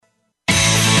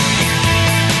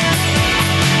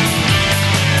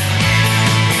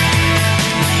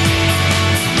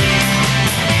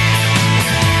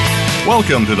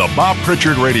Welcome to the Bob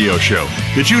Pritchard Radio Show.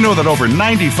 Did you know that over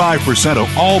 95% of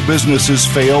all businesses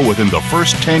fail within the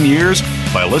first 10 years?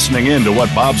 By listening in to what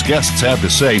Bob's guests have to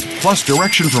say, plus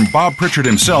direction from Bob Pritchard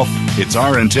himself, it's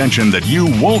our intention that you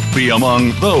won't be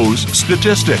among those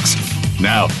statistics.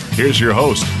 Now, here's your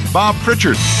host, Bob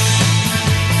Pritchard.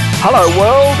 Hello,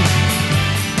 world.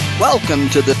 Welcome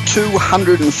to the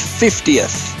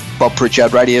 250th Bob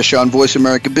Pritchard Radio Show on Voice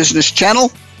America Business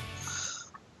Channel.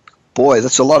 Boy,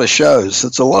 that's a lot of shows.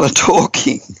 That's a lot of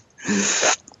talking.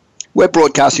 We're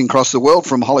broadcasting across the world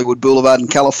from Hollywood Boulevard in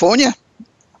California,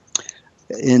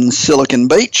 in Silicon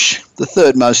Beach, the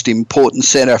third most important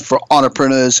center for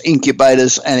entrepreneurs,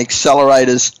 incubators, and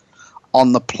accelerators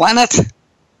on the planet.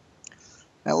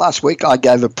 Now, last week I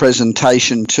gave a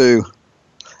presentation to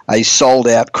a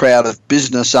sold-out crowd of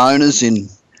business owners in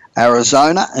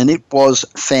Arizona, and it was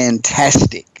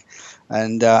fantastic.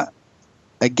 And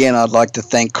again, I'd like to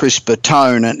thank Chris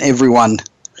Bertone and everyone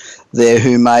there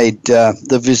who made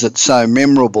the visit so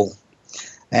memorable.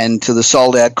 And to the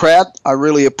sold-out crowd, I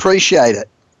really appreciate it.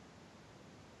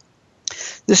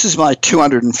 This is my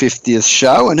 250th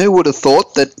show, and who would have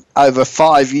thought that over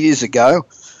 5 years ago,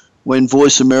 when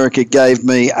Voice America gave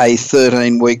me a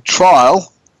 13-week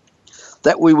trial,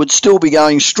 that we would still be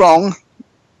going strong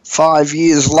 5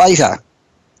 years later.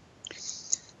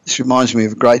 This reminds me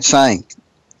of a great saying.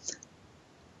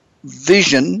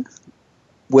 Vision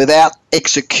without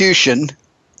execution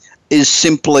is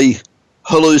simply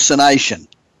hallucination.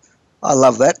 I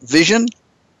love that. Vision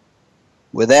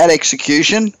without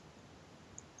execution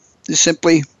is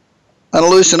simply an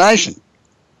hallucination.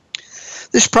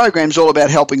 This program is all about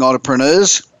helping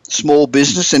entrepreneurs, small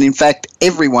business, and in fact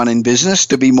everyone in business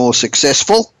to be more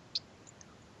successful.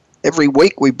 Every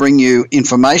week we bring you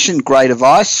information, great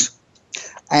advice,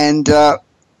 and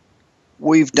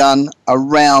we've done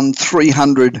around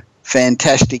 300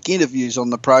 fantastic interviews on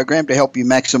the program to help you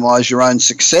maximize your own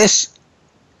success.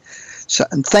 So,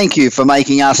 and thank you for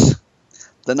making us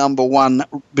the number one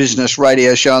business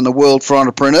radio show in the world for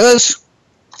entrepreneurs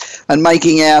and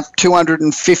making our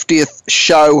 250th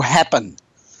show happen.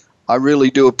 I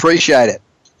really do appreciate it.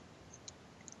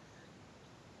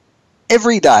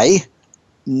 Every day,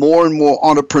 more and more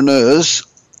entrepreneurs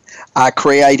are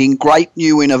creating great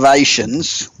new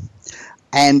innovations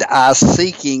and are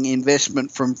seeking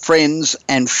investment from friends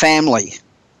and family.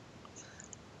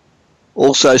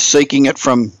 Also seeking it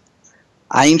from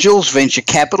angels, venture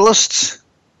capitalists,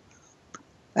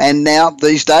 and now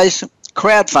these days,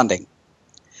 crowdfunding.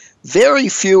 Very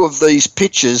few of these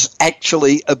pitches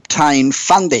actually obtain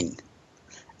funding.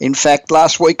 In fact,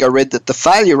 last week I read that the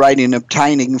failure rate in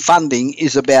obtaining funding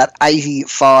is about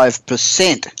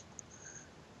 85%.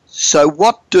 So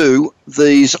what do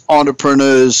these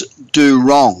entrepreneurs do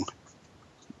wrong?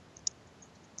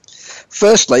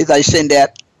 Firstly, they send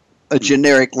out a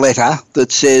generic letter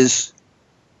that says,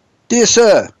 "Dear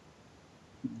sir,"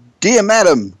 "Dear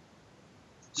madam."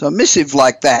 So a missive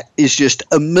like that is just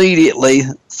immediately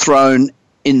thrown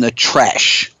in the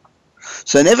trash.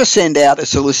 So never send out a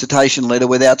solicitation letter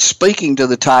without speaking to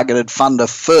the targeted funder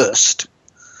first.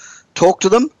 Talk to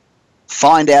them,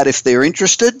 find out if they're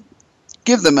interested,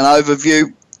 give them an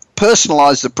overview,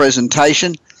 personalize the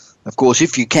presentation. Of course,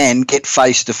 if you can, get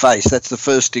face-to-face. That's the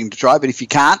first thing to try. But if you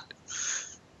can't,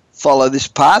 follow this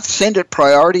path, send it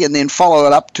priority, and then follow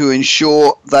it up to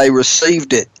ensure they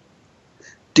received it.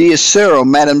 Dear sir or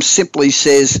madam simply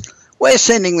says, "We're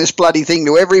sending this bloody thing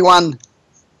to everyone."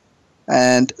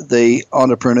 And the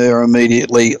entrepreneur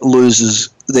immediately loses,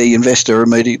 the investor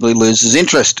immediately loses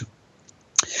interest.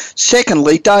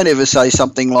 Secondly, don't ever say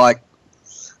something like,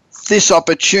 "This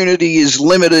opportunity is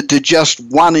limited to just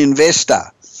one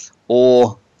investor,"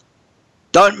 or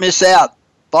 "Don't miss out,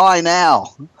 buy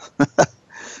now."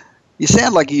 You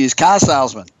sound like a used car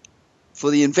salesman. For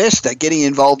the investor, getting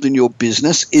involved in your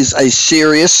business is a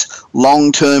serious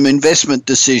long-term investment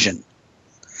decision.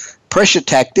 Pressure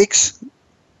tactics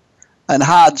and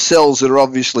hard sells that are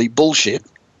obviously bullshit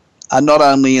are not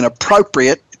only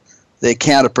inappropriate, they're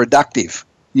counterproductive.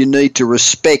 You need to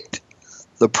respect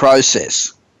the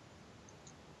process.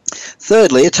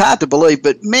 Thirdly, it's hard to believe,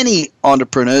 but many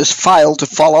entrepreneurs fail to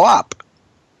follow up.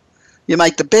 You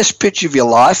make the best pitch of your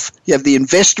life, you have the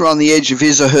investor on the edge of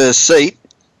his or her seat,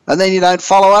 and then you don't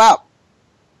follow it up.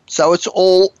 So it's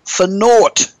all for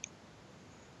naught.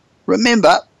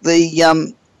 Remember,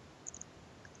 the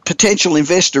potential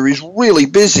investor is really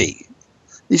busy.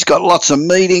 He's got lots of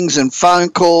meetings and phone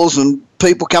calls and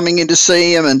people coming in to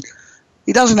see him, and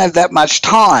he doesn't have that much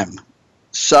time.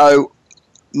 So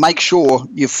make sure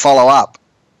you follow up.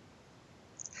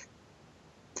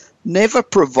 Never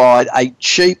provide a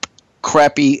cheap,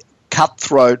 crappy,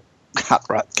 cutthroat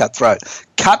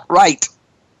cut rate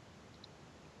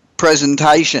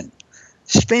presentation.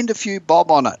 Spend a few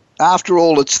bob on it. After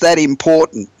all, it's that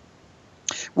important.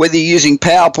 Whether you're using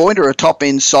PowerPoint or a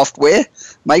top-end software,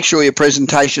 make sure your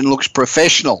presentation looks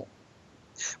professional.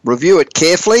 Review it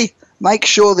carefully. Make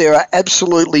sure there are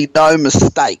absolutely no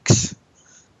mistakes.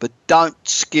 But don't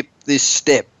skip this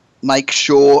step. Make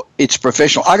sure it's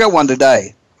professional. I got one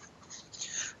today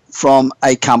from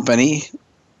a company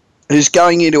who's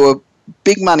going into a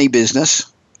big money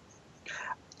business,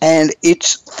 and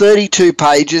it's 32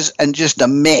 pages and just a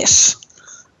mess.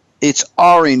 It's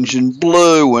orange and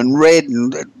blue and red,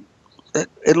 and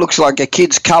it looks like a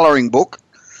kid's colouring book.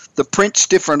 The print's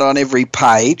different on every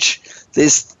page.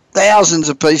 There's thousands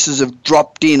of pieces of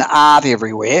dropped-in art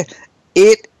everywhere.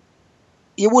 You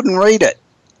wouldn't read it.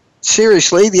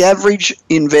 Seriously, the average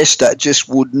investor just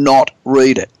would not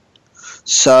read it.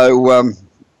 So,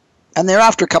 and they're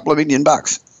after a couple of $1 million.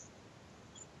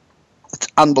 It's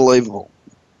unbelievable.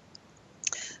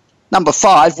 Number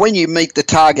 5, when you meet the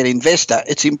target investor,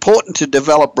 it's important to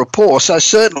develop rapport. So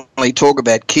certainly talk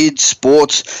about kids,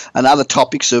 sports, and other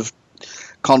topics of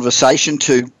conversation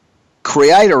to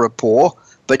create a rapport,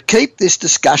 but keep this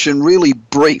discussion really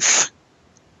brief.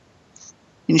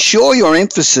 Ensure your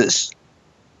emphasis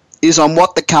is on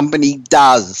what the company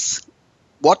does,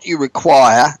 what you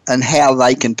require, and how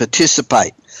they can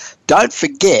participate. Don't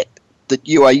forget that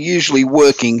you are usually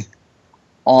working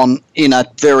in a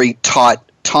very tight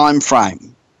time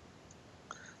frame.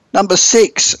 Number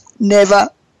 6, never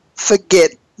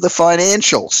forget the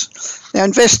financials. Now,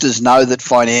 investors know that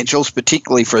financials,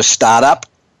 particularly for a startup,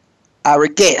 are a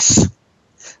guess,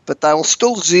 but they'll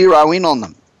still zero in on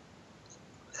them.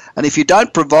 And if you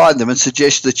don't provide them, it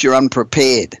suggests that you're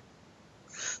unprepared.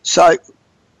 So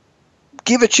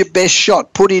give it your best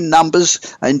shot. Put in numbers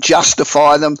and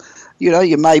justify them. You know,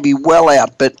 you may be well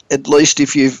out, but at least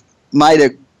if you've made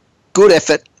a good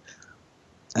effort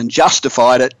and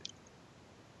justified it,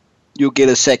 you'll get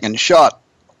a second shot.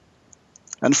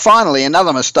 And finally,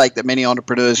 another mistake that many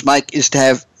entrepreneurs make is to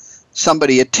have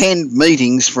somebody attend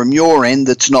meetings from your end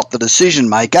that's not the decision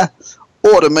maker,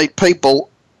 or to meet people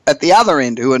at the other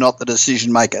end who are not the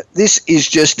decision maker. This is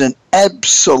just an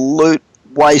absolute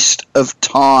waste of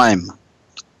time.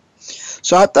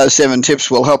 So I hope those 7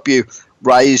 tips will help you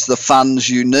raise the funds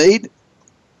you need,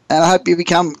 and I hope you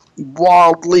become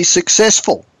wildly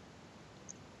successful.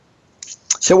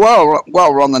 So while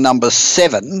we're on the number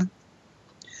 7,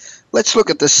 let's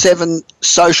look at the 7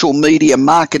 social media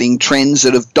marketing trends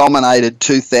that have dominated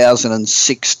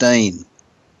 2016.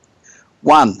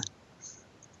 1,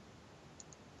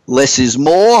 less is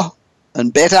more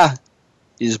and better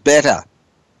is better.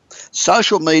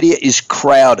 Social media is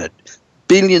crowded.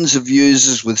 Billions of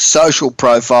users with social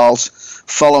profiles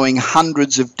following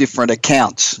hundreds of different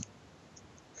accounts.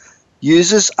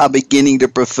 Users are beginning to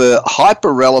prefer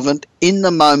hyper-relevant,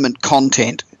 in-the-moment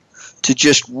content to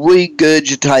just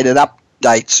regurgitated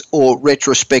updates or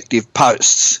retrospective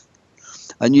posts.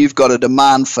 And you've got a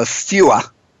demand for fewer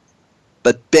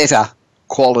but better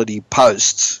quality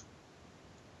posts.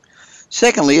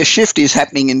 Secondly, a shift is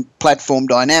happening in platform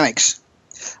dynamics.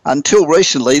 Until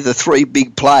recently, the 3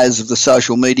 big players of the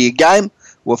social media game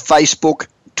were Facebook,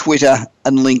 Twitter,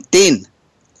 and LinkedIn.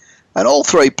 And all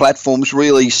 3 platforms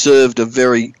really served a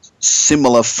very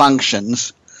similar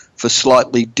functions for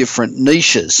slightly different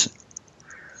niches.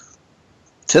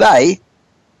 Today,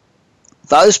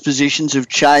 those positions have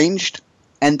changed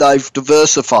and they've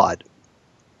diversified.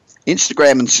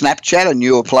 Instagram and Snapchat are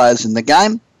newer players in the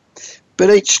game, but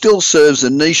each still serves a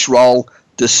niche role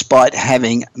despite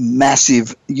having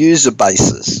massive user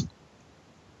bases.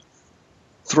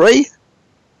 3,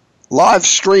 live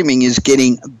streaming is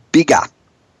getting bigger.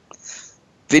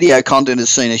 Video content has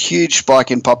seen a huge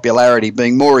spike in popularity,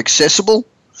 being more accessible,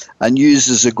 and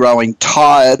users are growing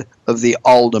tired of the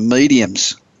older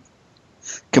mediums.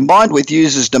 Combined with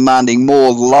users demanding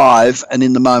more live and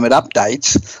in-the-moment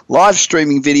updates, live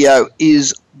streaming video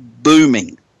is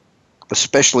booming,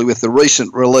 especially with the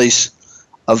recent release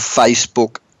of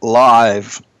Facebook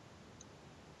Live.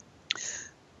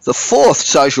 The 4th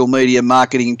social media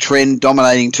marketing trend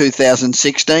dominating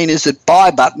 2016 is that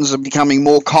buy buttons are becoming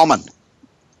more common.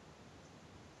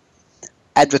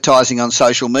 Advertising on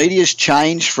social media has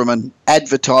changed from an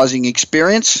advertising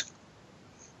experience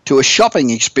to a shopping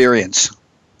experience.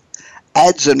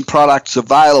 Ads and products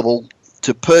available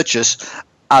to purchase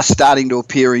are starting to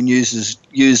appear in users'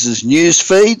 news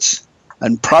feeds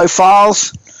and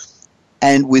profiles,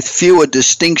 and with fewer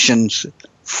distinctions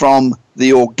from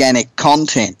the organic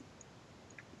content.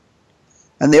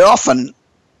 And they're often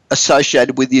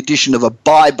associated with the addition of a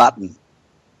buy button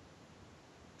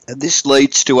And this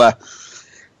leads to a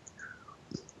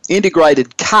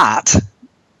integrated cart,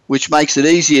 which makes it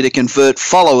easier to convert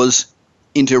followers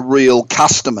into real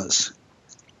customers.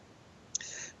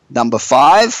 Number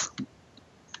 5,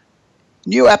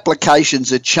 new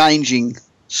applications are changing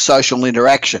social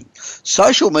interaction.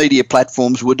 Social media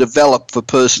platforms were developed for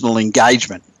personal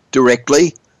engagement,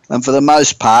 directly and for the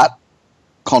most part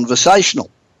conversational.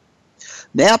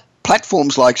 Now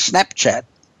platforms like Snapchat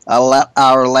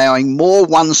are allowing more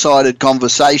one-sided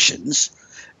conversations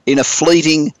in a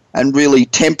fleeting and really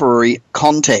temporary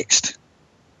context.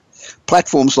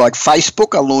 Platforms like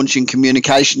Facebook are launching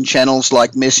communication channels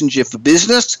like Messenger for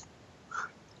Business,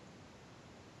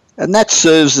 and that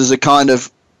serves as a kind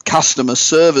of customer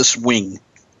service wing.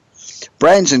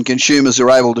 Brands and consumers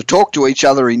are able to talk to each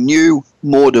other in new,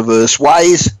 more diverse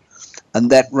ways,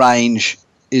 and that range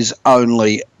is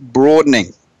only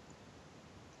broadening.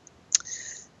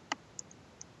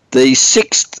 The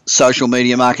 6th social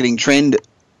media marketing trend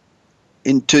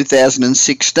in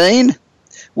 2016,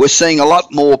 we're seeing a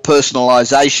lot more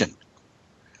personalisation.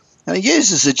 And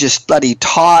users are just bloody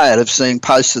tired of seeing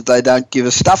posts that they don't give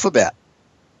a stuff about.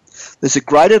 There's a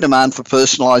greater demand for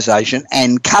personalisation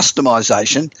and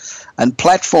customisation, and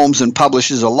platforms and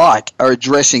publishers alike are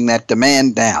addressing that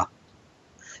demand now.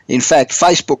 In fact,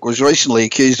 Facebook was recently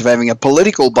accused of having a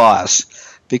political bias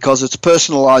because its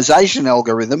personalisation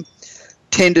algorithm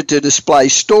tended to display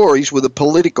stories with a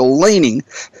political leaning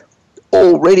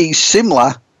already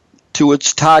similar to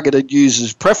its targeted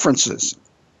users' preferences.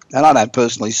 And I don't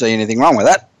personally see anything wrong with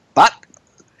that. But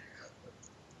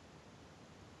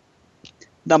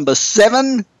number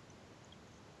 7,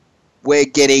 we're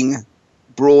getting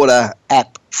broader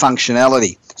app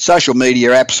functionality. Social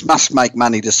media apps must make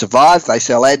money to survive. They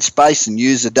sell ad space and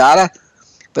user data,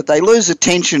 but they lose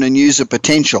attention and user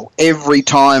potential every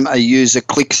time a user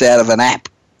clicks out of an app.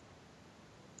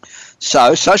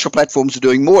 So social platforms are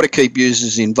doing more to keep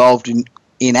users involved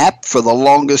in app for the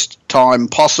longest time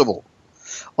possible,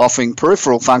 offering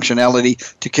peripheral functionality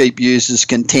to keep users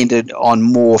contented on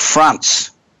more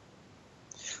fronts.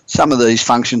 Some of these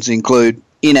functions include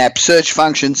in-app search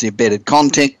functions, embedded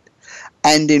content,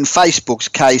 and in Facebook's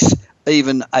case,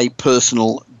 even a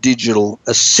personal digital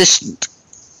assistant.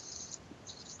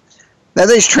 Now,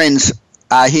 these trends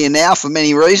are here now for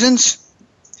many reasons.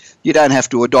 You don't have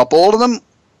to adopt all of them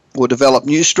or develop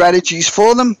new strategies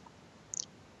for them,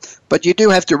 but you do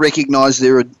have to recognise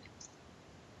their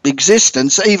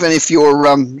existence even if you're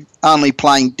only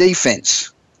playing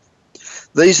defence.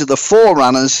 These are the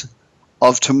forerunners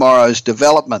of tomorrow's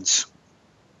developments.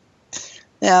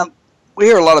 Now, we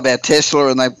hear a lot about Tesla,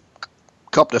 and they've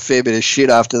copped a fair bit of shit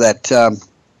after that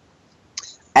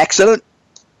accident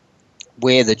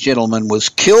where the gentleman was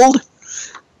killed,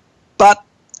 but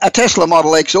a Tesla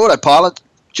Model X autopilot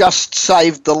just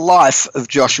saved the life of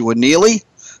Joshua Neely,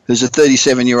 who's a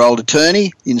 37-year-old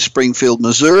attorney in Springfield,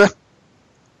 Missouri.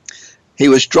 He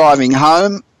was driving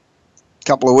home a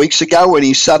couple of weeks ago when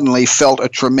he suddenly felt a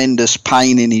tremendous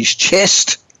pain in his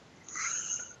chest.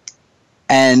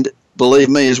 And believe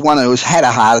me, as one who has had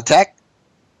a heart attack,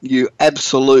 you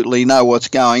absolutely know what's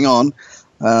going on.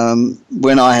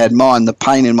 When I had mine, the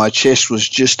pain in my chest was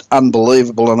just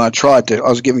unbelievable, and I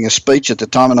was giving a speech at the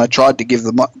time, and I tried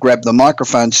to grab the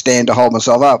microphone stand to hold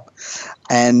myself up,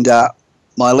 and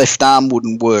my left arm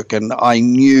wouldn't work, and I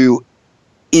knew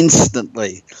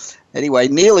instantly. Anyway,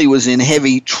 Neely was in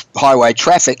heavy highway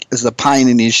traffic as the pain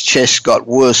in his chest got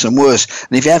worse and worse.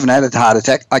 And if you haven't had a heart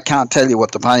attack, I can't tell you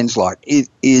what the pain's like. It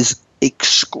is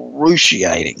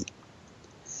excruciating.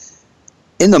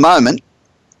 In the moment,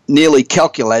 Neely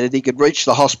calculated he could reach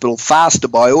the hospital faster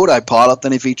by autopilot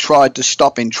than if he tried to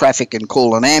stop in traffic and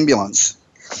call an ambulance.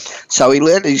 So he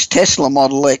let his Tesla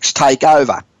Model X take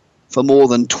over for more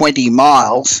than 20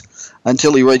 miles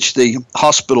until he reached the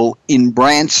hospital in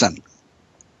Branson.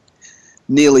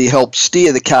 Neely helped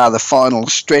steer the car the final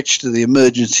stretch to the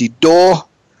emergency door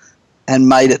and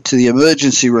made it to the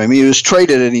emergency room. He was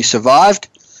treated and he survived,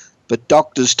 but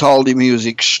doctors told him he was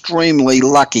extremely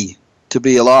lucky to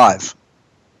be alive.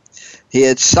 He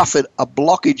had suffered a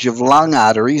blockage of lung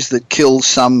arteries that kills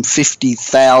some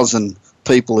 50,000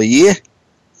 people a year,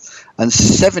 and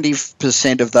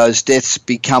 70% of those deaths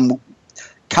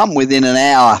come within an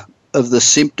hour of the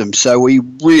symptoms, so he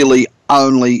really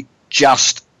only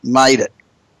just made it.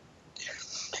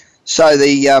 So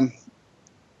the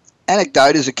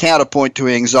anecdote is a counterpoint to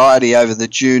anxiety over the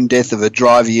June death of a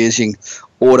driver using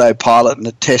autopilot in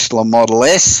a Tesla Model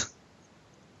S.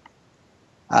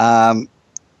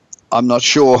 I'm not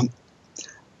sure.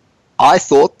 I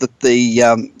thought that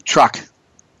the truck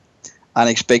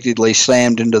unexpectedly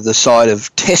slammed into the side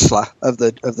of Tesla, of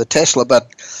the Tesla. But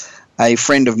a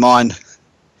friend of mine,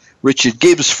 Richard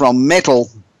Gibbs from Metal,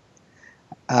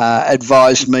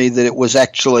 advised me that it was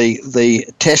actually the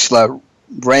Tesla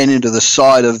ran into the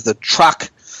side of the truck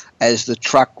as the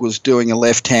truck was doing a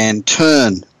left-hand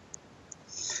turn.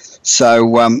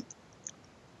 So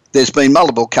there's been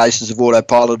multiple cases of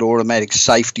autopilot or automatic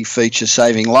safety features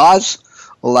saving lives,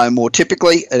 although more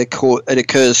typically it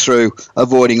occurs through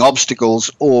avoiding obstacles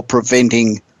or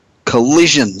preventing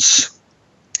collisions.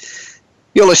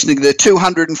 You're listening to the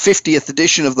 250th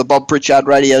edition of the Bob Pritchard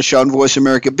Radio Show on Voice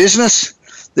America Business,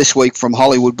 this week from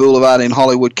Hollywood Boulevard in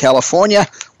Hollywood, California,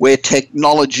 where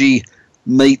technology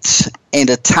meets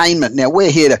entertainment. Now,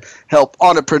 we're here to help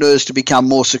entrepreneurs to become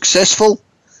more successful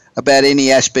about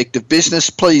any aspect of business.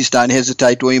 Please don't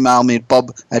hesitate to email me at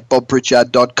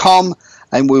bob@bobpritchard.com,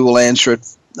 and we will answer it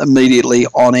immediately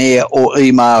on air or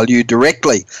email you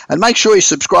directly. And make sure you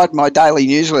subscribe to my daily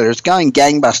newsletter. It's going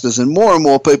gangbusters, and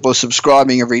more people are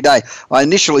subscribing every day. I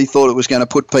initially thought it was going to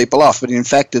put people off, but in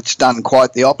fact it's done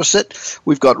quite the opposite.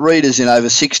 We've got readers in over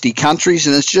 60 countries,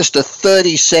 and it's just a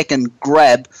 30-second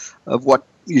grab of what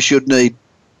you should need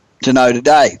to know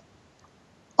today.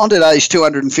 On today's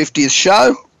 250th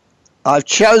show, I've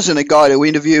chosen a guy to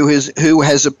interview who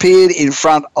has appeared in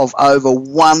front of over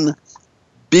 1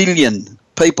 billion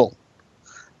people.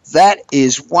 That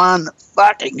is one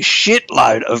fucking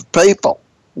shitload of people.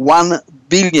 1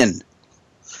 billion.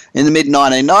 In the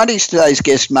mid-1990s, today's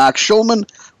guest, Mark Schulman,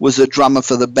 was a drummer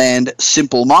for the band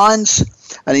Simple Minds,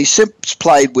 and he's since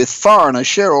played with Foreigner,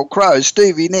 Sheryl Crow,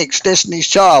 Stevie Nicks, Destiny's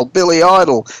Child, Billy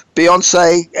Idol,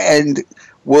 Beyonce, and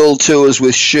world tours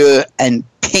with Cher and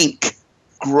Pink.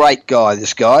 Great guy,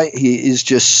 this guy. He is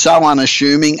just so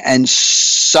unassuming and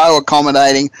so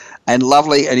accommodating and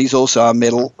lovely, and he's also a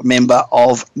member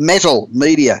of Metal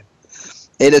Media,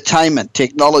 Entertainment,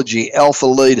 Technology, Alpha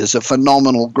Leaders, a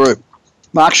phenomenal group.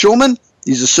 Mark Schulman,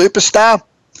 he's a superstar,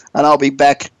 and I'll be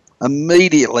back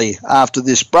immediately after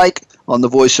this break on the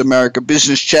Voice America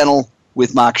Business Channel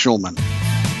with Mark Schulman.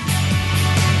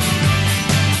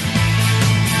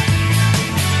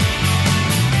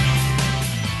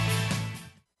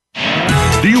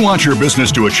 Do you want your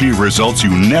business to achieve results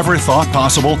you never thought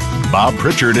possible? Bob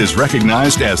Pritchard is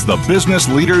recognized as the Business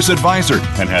Leader's Advisor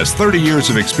and has 30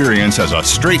 years of experience as a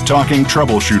straight-talking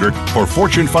troubleshooter for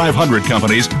Fortune 500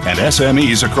 companies and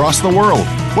SMEs across the world.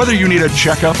 Whether you need a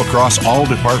checkup across all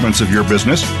departments of your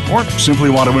business or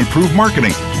simply want to improve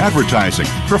marketing, advertising,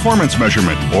 performance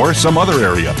measurement, or some other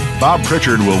area, Bob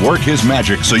Pritchard will work his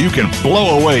magic so you can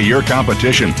blow away your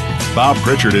competition. Bob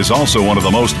Pritchard is also one of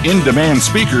the most in-demand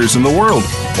speakers in the world.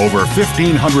 Over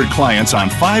 1,500 clients on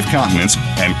 5 continents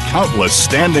and countless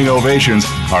standing ovations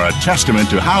are a testament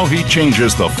to how he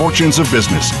changes the fortunes of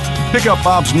business. Pick up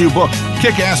Bob's new book,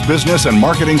 Kick-Ass Business and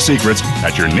Marketing Secrets,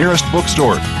 at your nearest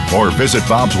bookstore, or visit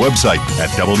Bob's website at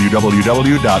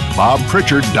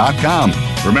www.bobpritchard.com.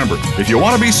 Remember, if you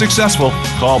want to be successful,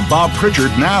 call Bob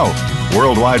Pritchard now.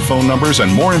 Worldwide phone numbers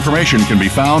and more information can be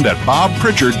found at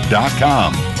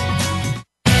bobpritchard.com.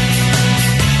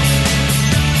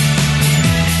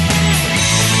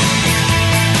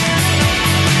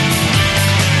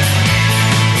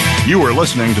 You are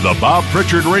listening to the Bob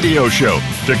Pritchard Radio Show.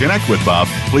 To connect with Bob,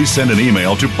 please send an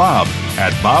email to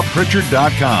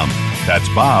bob@bobpritchard.com. That's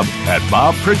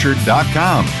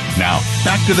bob@bobpritchard.com. Now,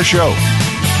 back to the show.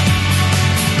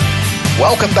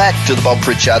 Welcome back to the Bob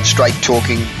Pritchard Straight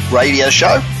Talking Radio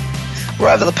Show,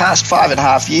 where over the past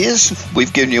 5.5 years,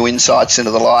 we've given you insights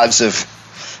into the lives of,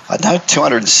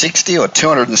 260 or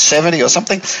 270 or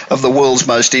something of the world's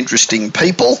most interesting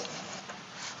people,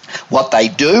 what they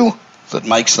do that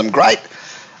makes them great,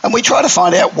 and we try to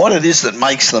find out what it is that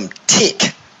makes them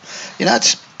tick. You know,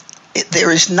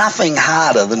 there is nothing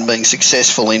harder than being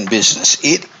successful in business.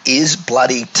 It is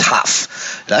bloody tough.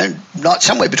 You know, not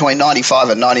somewhere between 95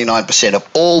 and 99% of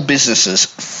all businesses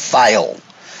fail,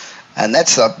 and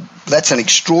that's an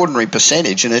extraordinary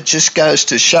percentage, and it just goes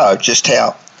to show just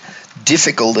how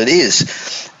difficult it is.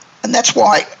 And that's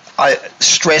why I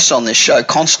stress on this show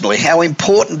constantly how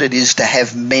important it is to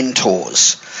have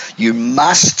mentors. You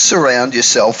must surround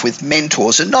yourself with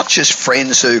mentors, and not just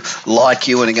friends who like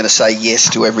you and are going to say yes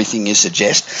to everything you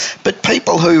suggest, but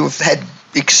people who have had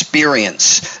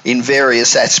experience in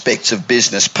various aspects of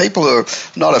business, people who are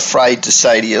not afraid to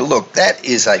say to you, look, that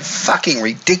is a fucking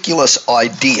ridiculous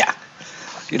idea,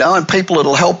 you know, and people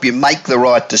that'll help you make the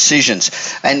right decisions.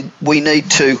 And we need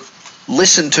to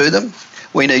listen to them.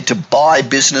 We need to buy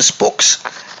business books,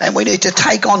 and we need to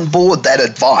take on board that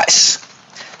advice.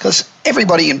 Because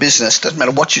everybody in business, doesn't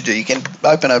matter what you do, you can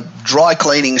open a dry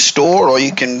cleaning store or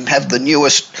you can have the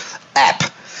newest app.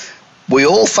 We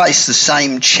all face the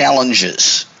same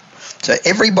challenges. So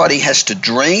everybody has to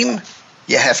dream,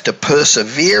 you have to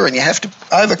persevere, and you have to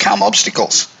overcome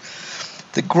obstacles.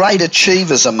 The great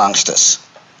achievers amongst us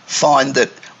find a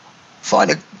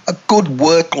good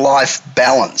work-life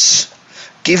balance,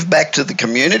 give back to the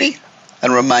community,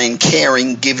 and remain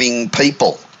caring, giving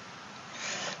people.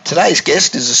 Today's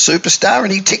guest is a superstar,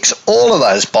 and he ticks all of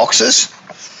those boxes.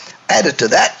 Added to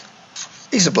that,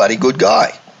 he's a bloody good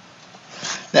guy.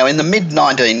 Now, in the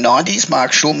mid-1990s,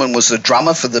 Mark Schulman was the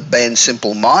drummer for the band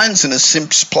Simple Minds and has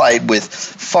since played with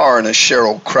Foreigner,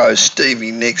 Sheryl Crow,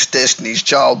 Stevie Nicks, Destiny's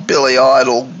Child, Billy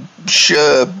Idol,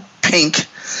 Cher, Pink,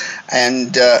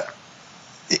 and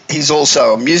he's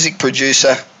also a music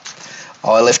producer.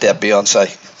 Oh, I left out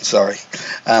Beyonce. Sorry.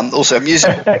 Also a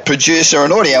music producer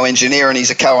and audio engineer, and he's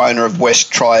a co-owner of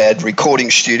West Triad Recording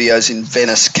Studios in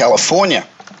Venice, California.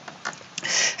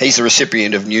 He's the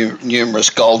recipient of numerous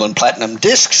gold and platinum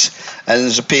discs and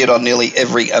has appeared on nearly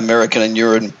every American and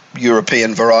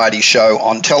European variety show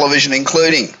on television,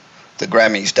 including the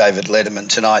Grammys, David Letterman,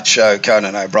 Tonight Show,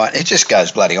 Conan O'Brien. It just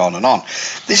goes bloody on and on.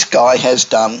 This guy has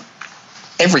done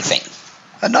everything.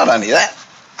 And not only that,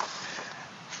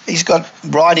 he's got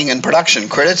writing and production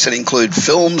credits that include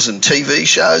films and TV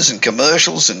shows and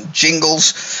commercials and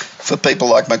jingles for people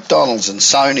like McDonald's and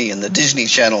Sony and the Disney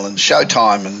Channel and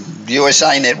Showtime and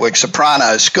USA Network,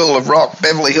 Sopranos, School of Rock,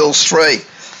 Beverly Hills 3.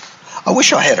 I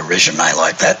wish I had a resume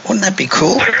like that. Wouldn't that be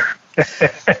cool?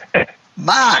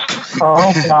 Mark.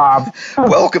 Oh, Bob.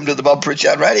 Welcome to the Bob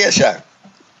Pritchard Radio Show.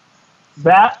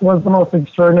 That was the most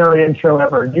extraordinary intro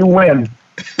ever. You win.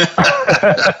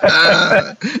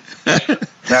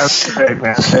 That's great,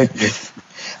 man. Thank you.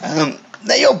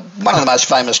 Now, you're one of the most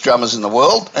famous drummers in the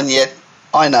world, and yet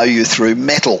I know you through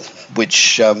Metal,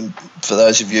 which, for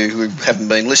those of you who haven't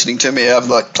been listening to me over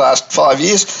the past 5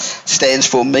 years, stands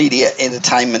for Media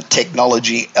Entertainment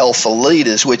Technology Alpha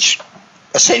Leaders, which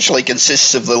essentially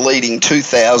consists of the leading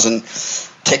 2,000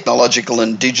 technological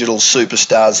and digital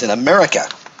superstars in America.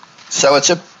 So it's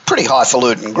a pretty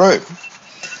highfalutin group.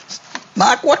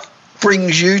 Mark, what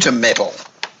brings you to Metal?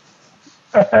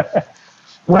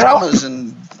 Well, drummers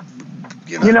and,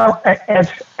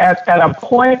 at a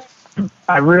point,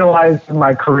 I realized in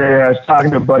my career, I was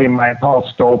talking to a buddy of mine, Paul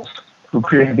Stoltz, who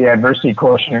created the Adversity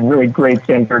Quotient, and really great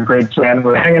thinker, great friend.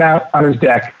 We were hanging out on his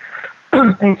deck.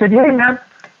 And he said, hey, man,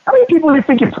 how many people do you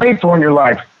think you played for in your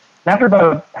life? And after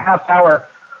about a half hour,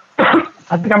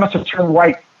 I think I must have turned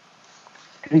white.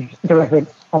 Because I said,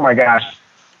 oh, my gosh,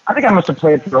 I think I must have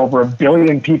played for over 1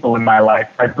 billion people in my life.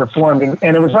 I performed,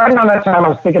 and it was right around that time I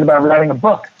was thinking about writing a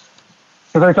book.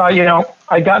 Because I thought,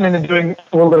 I'd gotten into doing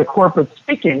a little bit of corporate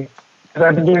speaking, because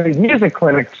I've been doing these music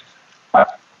clinics,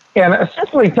 and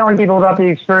essentially telling people about the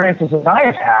experiences that I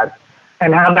have had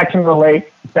and how that can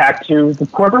relate back to the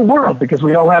corporate world, because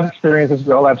we all have experiences,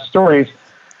 we all have stories.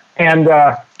 And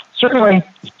certainly,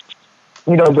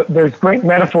 there's great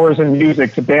metaphors in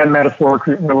music. The band metaphor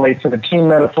relates to the team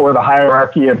metaphor, the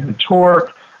hierarchy of the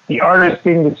tour, the artist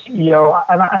being the CEO.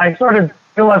 And I started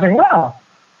realizing, wow,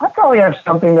 I probably have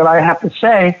something that I have to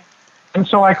say. And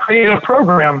so I created a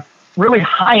program, really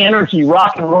high energy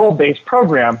rock and roll based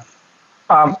program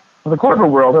for the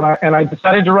corporate world. And I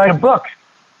decided to write a book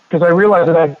because I realized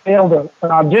that I failed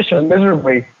an audition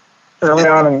miserably early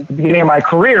on in the beginning of my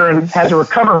career and had to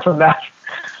recover from that.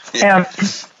 And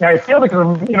I failed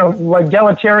because of, like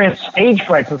deleterious stage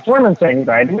fright, performance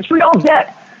anxiety, which we all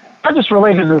get. Not just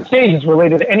related to the stage, it's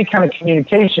related to any kind of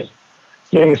communication.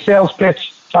 Giving a sales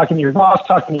pitch, talking to your boss,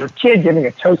 talking to your kid, giving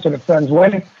a toast at a friend's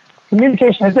wedding.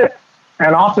 Communication is it.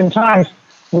 And oftentimes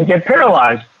we get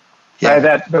paralyzed by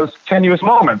those tenuous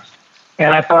moments.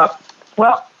 And I thought,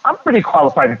 well, I'm pretty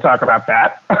qualified to talk about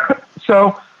that.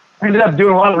 So I ended up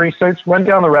doing a lot of research, went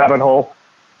down the rabbit hole.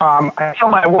 I tell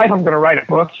my wife I'm going to write a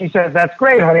book. She says, that's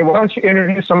great, honey. Why don't you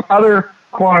interview some other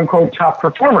quote-unquote top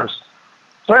performers?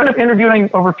 So I ended up interviewing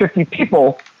over 50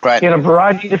 people in a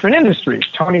variety of different industries.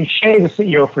 Tony Hsieh, the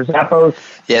CEO for Zappos.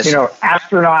 Yes.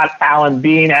 Astronaut Alan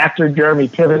Bean, actor Jeremy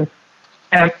Piven.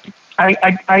 And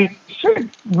I sort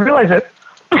of realized that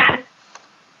I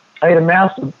had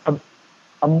amassed a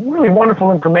really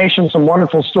wonderful information, some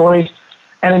wonderful stories,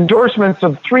 and endorsements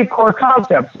of 3 core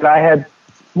concepts that I had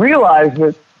realized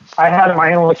that I had in my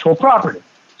intellectual property.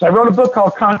 So I wrote a book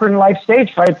called Conquering Life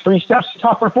Stage Fright, 3 Steps to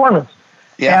Top Performance.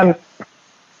 Yeah. And,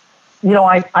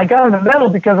 I got into Metal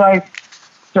because I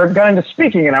got into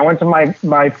speaking, and I went to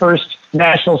my first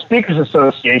National Speakers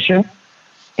Association,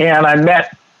 and I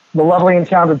met the lovely and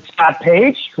talented Scott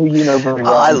Page, who you know very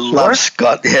well. I love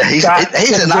Scott. Yeah, he's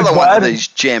another one of these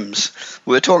gems.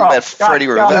 We were talking about Freddie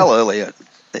Ravel earlier.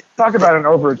 talk about an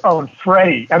and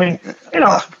Freddie. I mean, you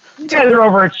guys are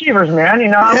overachievers, man.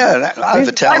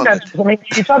 Over-talented. I mean,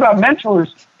 you talk about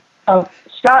mentors.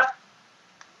 Scott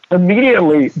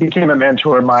immediately became a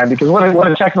mentor of mine because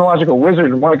what a technological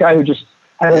wizard, and what a guy who just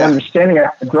had an understanding of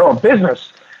how to grow a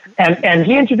business. And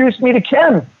he introduced me to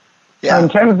Ken. Yeah.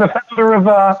 And Ken is the founder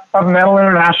of Metal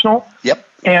International. Yep.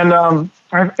 And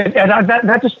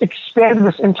that just expanded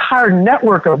this entire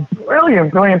network of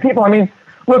brilliant people. I mean,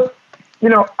 look,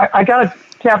 I got to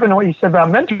tap into what you said about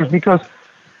mentors because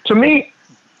to me,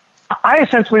 I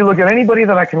essentially look at anybody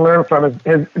that I can learn from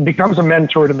as becomes a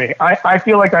mentor to me. I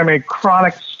feel like I'm a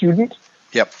chronic student.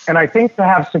 Yep. And I think to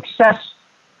have success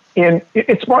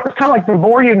it's kind of like the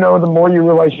more you know, the more you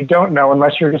realize you don't know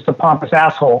unless you're just a pompous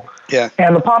asshole. Yeah.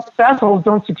 And the pompous assholes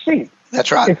don't succeed.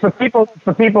 That's right. It's the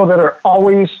people that are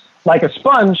always like a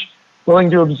sponge, willing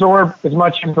to absorb as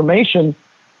much information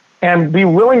and be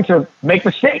willing to make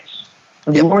mistakes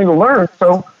and be willing to learn.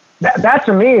 So that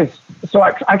to me is, so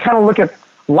I kind of look at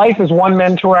life as one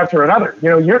mentor after another.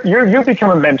 You've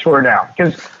become a mentor now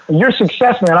because your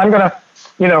success, man,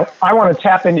 I want to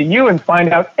tap into you and find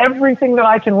out everything that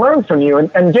I can learn from you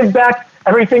and give back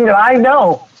everything that I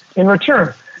know in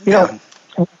return. The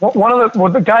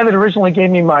guy that originally gave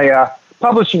me my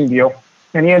publishing deal,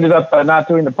 and he ended up not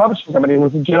doing the publishing company,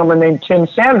 was a gentleman named Tim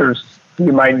Sanders, who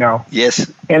you might know.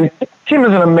 Yes. And Tim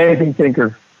is an amazing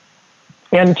thinker.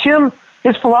 And Tim,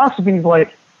 his philosophy is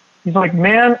he's like,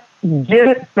 man, give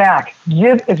it back.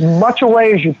 Give as much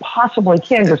away as you possibly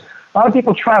can because a lot of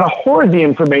people try to hoard the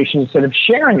information instead of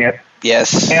sharing it.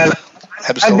 Yes, and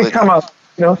absolutely. I've become a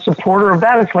supporter of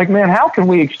that. It's like, man, how can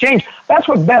we exchange? That's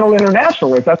what Metal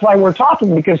International is. That's why we're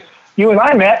talking, because you and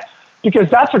I met, because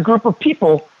that's a group of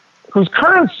people whose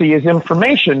currency is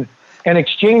information and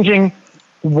exchanging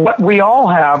what we all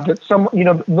have that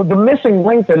the missing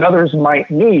link that others might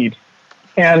need.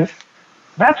 And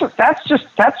that's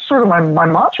sort of my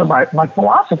mantra, my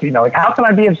philosophy now. Like, how can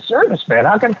I be of service, man?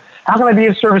 How can I be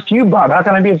of service to you, Bob? How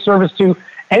can I be of service to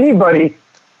anybody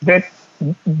that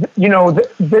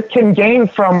that can gain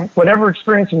from whatever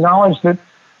experience and knowledge that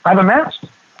I've amassed?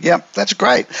 Yeah, that's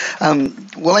great.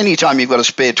 Well, anytime you've got a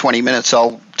spare 20 minutes,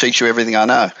 I'll teach you everything I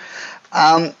know.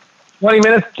 20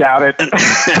 minutes? Doubt it.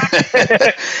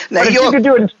 Now, if you could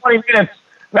do it in 20 minutes,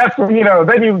 that's then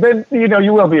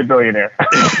you will be a billionaire.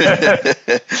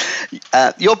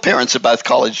 Your parents are both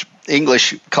college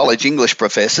English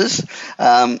professors.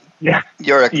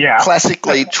 You're a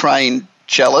classically trained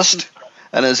cellist,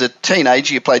 and as a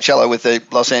teenager you played cello with the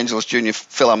Los Angeles Junior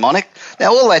Philharmonic.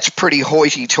 Now all that's pretty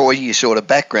hoity-toity sort of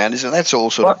background, isn't it? That's all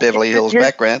sort of Beverly Hills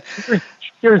background.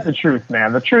 Here's the truth,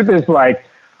 man. The truth is,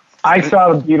 I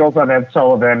saw the Beatles on Ed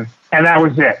Sullivan, and that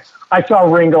was it. I saw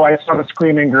Ringo. I saw the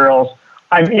Screaming Girls.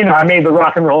 I made the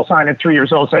rock and roll sign at 3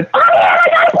 years old. Said, "Oh man, I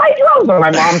gotta play drums." And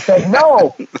my mom said,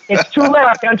 "No, it's too late.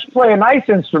 Can't you play a nice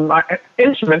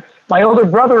instrument?" My older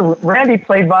brother Randy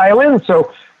played violin,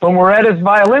 so when we're at his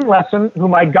violin lesson, who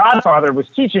my godfather was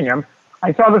teaching him,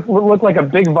 I saw this looked like a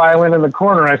big violin in the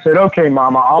corner. I said, "Okay,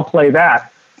 Mama, I'll play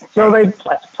that." So they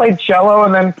played cello,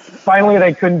 and then finally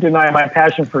they couldn't deny my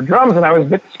passion for drums, and I was a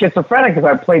bit schizophrenic because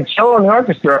I played cello in the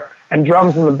orchestra and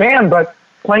drums in the band, but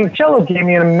playing cello gave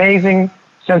me an amazing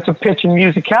sense of pitch and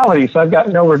musicality, so I've got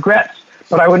no regrets.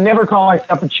 But I would never call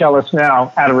myself a cellist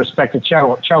now, out of respect to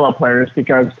cello players,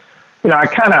 because I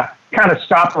kind of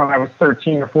stopped when I was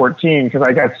 13 or 14 because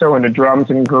I got so into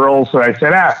drums and girls that I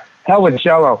said, hell with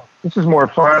cello. This is more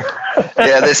fun.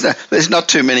 Yeah, there's not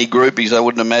too many groupies, I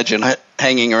wouldn't imagine,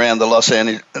 hanging around the Los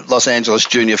Angeles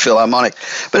Junior Philharmonic.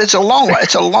 But it's a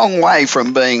long way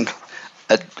from being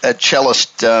a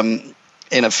cellist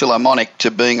in a philharmonic to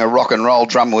being a rock and roll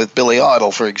drummer with Billy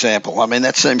Idol, for example. I mean,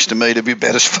 that seems to me to be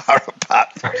about as far apart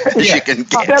as you can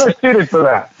get. I'm better suited for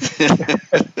that.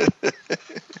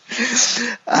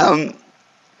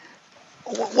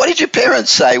 What did your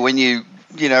parents say when you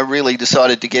really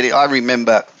decided to get it? I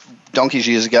remember donkeys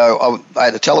years ago, I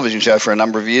had a television show for a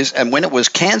number of years, and when it was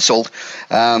cancelled,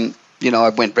 I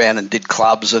went round and did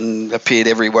clubs and appeared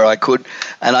everywhere I could,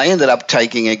 and I ended up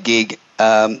taking a gig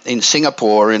in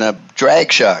Singapore in a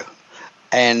drag show,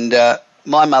 and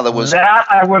my mother was... That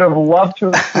I would have loved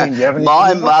to have seen.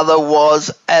 My mother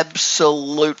was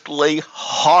absolutely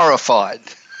horrified.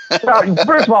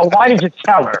 First of all, why did you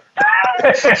tell her?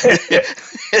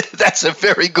 That's a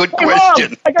very good hey, question.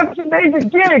 Mom, I got this amazing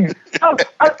gig.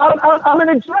 I'm in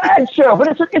a drag show, but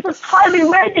it's a highly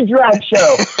rated drag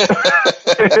show.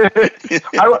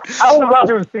 I would love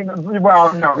to have seen it.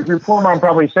 Well, no, your poor mom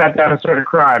probably sat down and started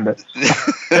crying. But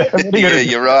yeah,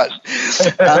 you're right.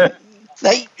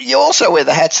 Now, you also wear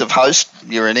the hats of host.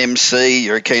 You're an MC,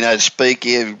 you're a keynote speaker,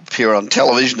 you appear on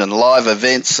television and live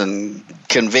events and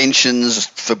conventions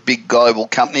for big global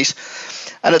companies.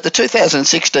 And at the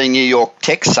 2016 New York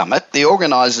Tech Summit, the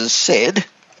organisers said,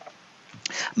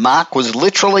 Mark was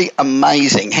literally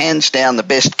amazing, hands down the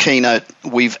best keynote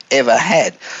we've ever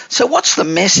had. So what's the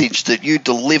message that you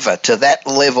deliver to that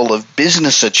level of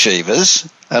business achievers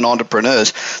and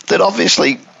entrepreneurs that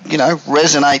obviously,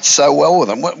 resonates so well with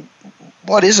them?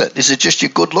 What is it? Is it just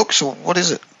your good looks, or what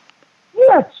is it?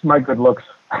 Yeah, it's my good looks.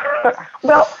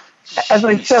 Well, as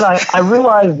I said, I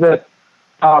realized that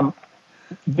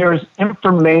there's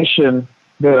information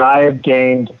that I have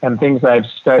gained and things I've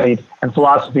studied and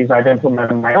philosophies I've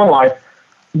implemented in my own life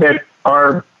that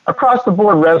are across the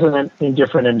board resonant in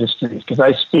different industries. Because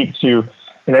I speak to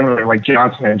everyone like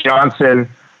Johnson & Johnson,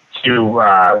 to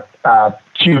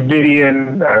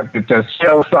Qvidian, the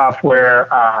sales software,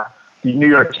 the New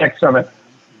York Tech Summit.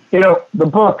 The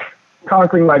book,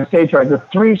 Conquering Life Stage Fright, the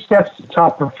 3 steps to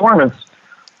top performance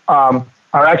are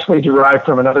actually derived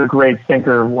from another great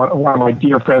thinker, one of my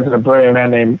dear friends and a brilliant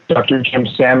man named Dr. Jim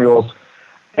Samuels.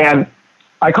 And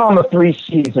I call them the 3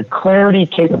 C's, of clarity,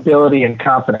 capability, and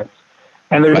confidence.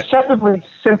 And they're deceptively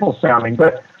simple sounding,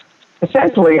 but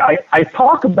essentially I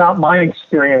talk about my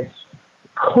experience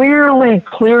clearly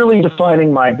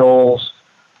defining my goals.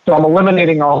 So I'm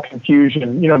eliminating all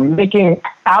confusion, making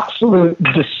absolute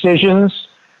decisions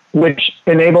which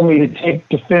enable me to take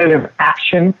definitive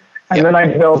action. And then I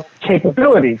develop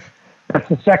capability. That's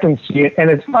the second C. And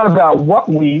it's not about what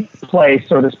we play,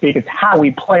 so to speak. It's how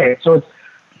we play it. So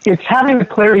it's having the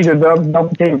clarity to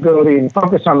develop capability and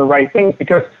focus on the right things.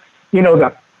 Because,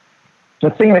 the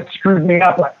thing that screwed me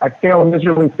up, I failed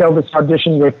this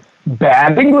audition with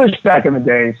bad English back in the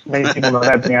days. Many people know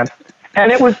that band.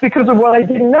 And it was because of what I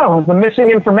didn't know, the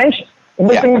missing information. The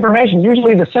missing information,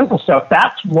 usually the simple stuff,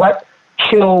 that's what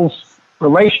kills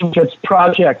relationships,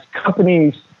 projects,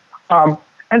 companies.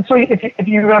 And so if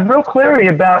you have real clarity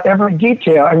about every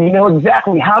detail and you know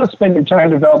exactly how to spend your time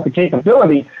to develop the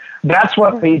capability, that's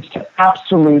what leads to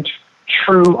absolute,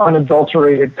 true,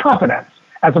 unadulterated confidence,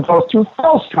 as opposed to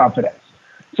false confidence.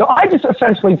 So I just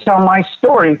essentially tell my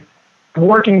story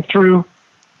working through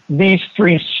these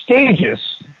 3 stages,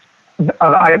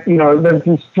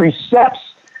 these 3 steps,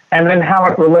 and then how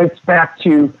it relates back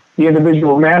to the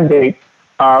individual mandate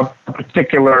of a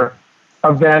particular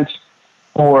event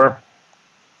or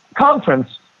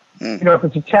conference. If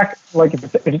it's a tech, like if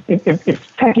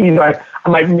techies, I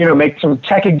might make some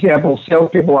tech examples.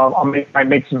 Salespeople, I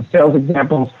make some sales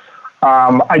examples.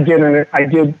 I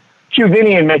did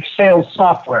Qvidian make sales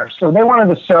software, so they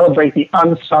wanted to celebrate the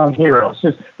unsung heroes.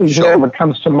 This example that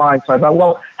comes to mind. So I thought,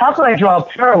 well, how can I draw a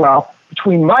parallel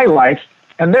between my life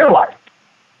and their life?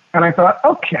 And I thought,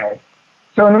 okay.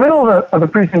 So in the middle of the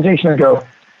presentation, I go,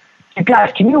 hey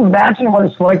guys, can you imagine what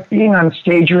it's like being on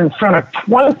stage? You're in front of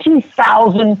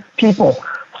 20,000 people,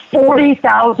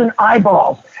 40,000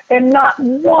 eyeballs, and not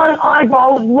one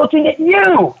eyeball is looking at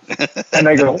you. And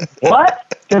they go, what?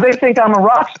 Because they think I'm a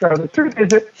rock star. The truth is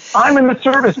that I'm in the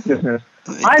service business.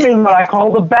 I'm in what I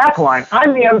call the back line.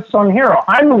 I'm the unsung hero.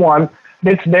 I'm the one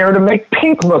that's there to make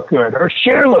Pink look good, or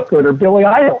Cher look good, or Billy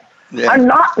Idol. Yeah. I'm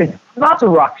not the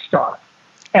rock star.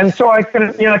 And so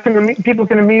people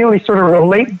can immediately sort of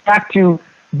relate back to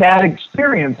that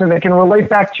experience, and they can relate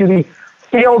back to the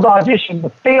failed audition, the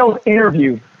failed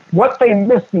interview, what they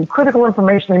missed, the critical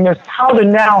information they missed, how to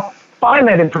now find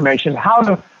that information, how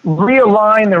to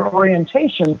realign their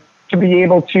orientation to be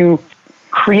able to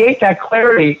create that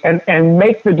clarity and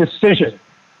make the decision.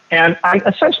 And I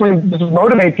essentially just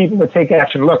motivate people to take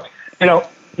action. Look,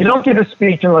 you don't give a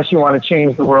speech unless you want to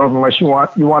change the world, unless you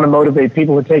want to motivate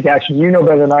people to take action. You know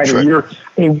better than I do. Sure. You're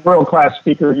a world-class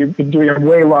speaker. You've been doing it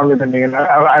way longer than me, and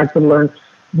I can learn,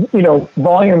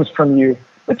 volumes from you.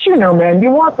 But man,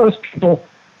 you want those people.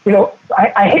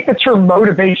 I hate the term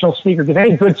motivational speaker because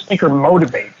any good speaker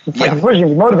motivates. It's like, of course you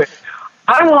can motivate.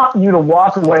 I want you to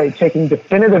walk away taking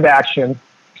definitive action,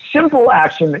 simple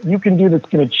action that you can do that's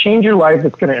going to change your life,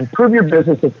 that's going to improve your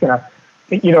business, that's going to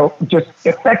just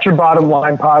affect your bottom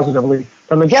line positively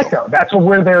from the get-go. That's what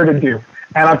we're there to do.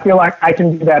 And I feel like I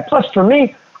can do that. Plus, for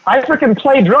me, I freaking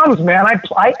play drums, man.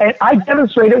 I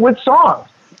demonstrate it with songs.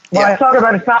 When I talk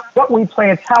about it's not what we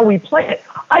play, it's how we play it.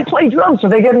 I play drums so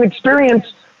they get an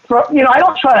experience. I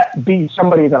don't try to be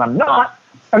somebody that I'm not.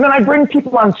 And then I bring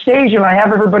people on stage and I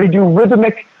have everybody do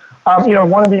rhythmic.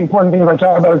 One of the important things I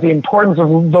talk about is the importance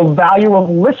of the value of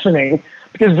listening,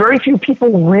 because very few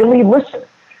people really listen.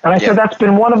 And I said, that's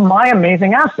been one of my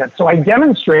amazing assets. So I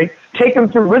demonstrate, take them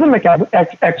through rhythmic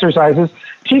exercises,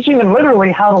 teaching them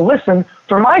literally how to listen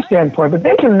from my standpoint, but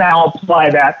they can now apply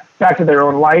that back to their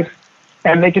own life,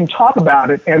 and they can talk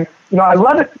about it. And, I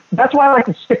love it. That's why I like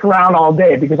to stick around all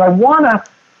day, because I want it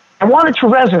to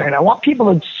resonate. I want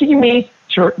people to see me.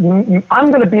 I'm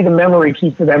going to be the memory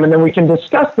key for them, and then we can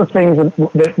discuss the things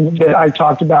that I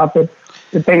talked about that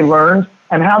they learned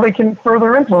and how they can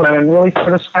further implement and really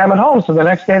sort of slam it home. So the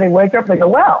next day they wake up, they go,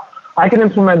 wow, I can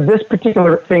implement this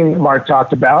particular thing that Mark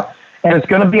talked about, and it's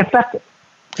going to be effective.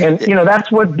 And, that's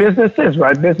what business is,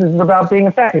 right? Business is about being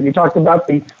effective. You talked about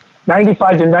the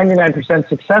 95 to 99%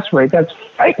 success rate. That's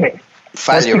frightening.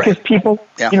 That's because people,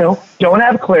 don't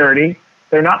have clarity.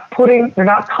 They're not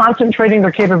concentrating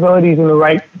their capabilities in the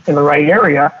right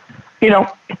area.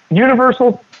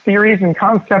 Universal theories and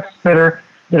concepts that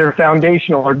are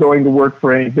foundational are going to work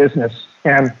for any business.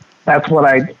 And that's what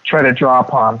I try to draw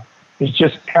upon. It's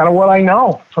just kind of what I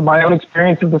know from my own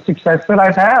experience of the success that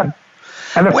I've had.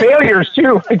 And the failures,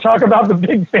 too. I talk about the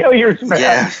big failures, man.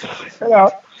 Yeah.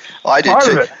 I do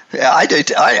too. Yeah, I do.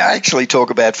 I actually talk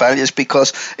about failures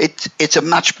because it's a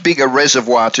much bigger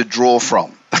reservoir to draw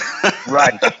from.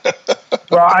 Right.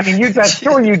 Well, I mean, that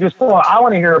story you just told, I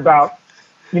want to hear about.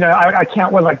 I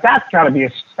can't wait. Like that's got to be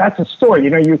that's a story.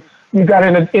 You got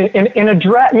in a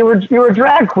drag. You were a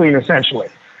drag queen essentially.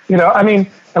 I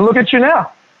mean, and look at you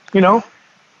now.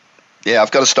 Yeah,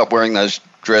 I've got to stop wearing those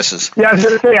dresses. Yeah, I was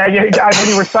going to say. I when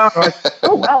you were talking, I was like,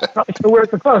 oh wow, probably still wears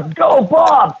the clothes. Go,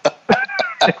 Bob.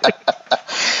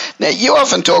 Now, you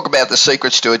often talk about the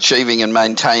secrets to achieving and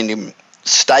maintaining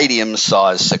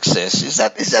stadium-size success. Is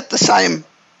that the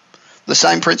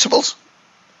same principles?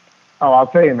 Oh, I'll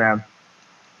tell you, man.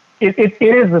 It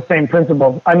is the same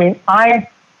principles. I mean, I've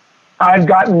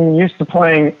gotten used to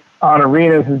playing on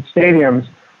arenas and stadiums.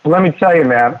 But let me tell you,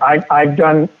 man, I've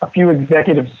done a few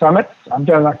executive summits. I've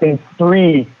done, I think,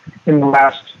 3 in the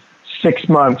last 6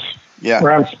 months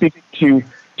where I'm speaking to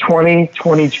 20,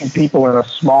 22 people in a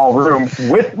small room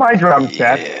with my drum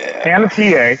set and a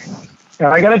PA. And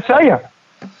I got to tell you,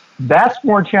 that's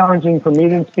more challenging for me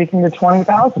than speaking to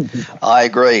 20,000 people. I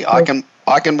agree. I can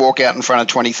walk out in front of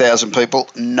 20,000 people,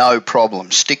 no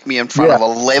problem. Stick me in front of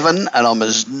 11 and I'm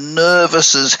as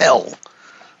nervous as hell.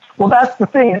 Well, that's the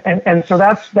thing. And so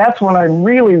that's when I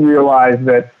really realized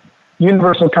that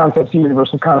universal concepts,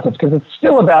 because it's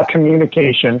still about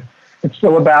communication. It's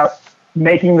still about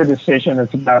making the decision.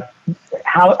 It's about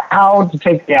how to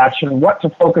take the action, what to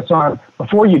focus on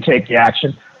before you take the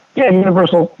action. Yeah,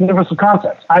 universal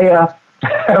concepts. One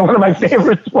of my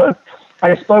favorites was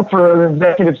I spoke for an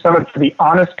executive summit for the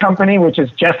Honest Company, which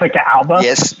is Jessica Alba.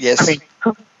 Yes. I mean,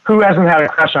 who hasn't had a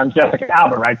crush on Jessica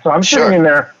Alba, right? So I'm sitting in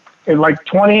there in like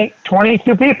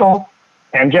 22 people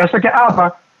and Jessica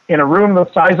Alba in a room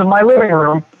the size of my living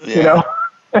room, and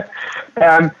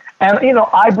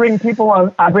I bring people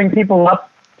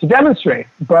up to demonstrate,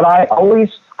 but I always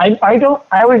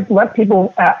let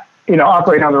people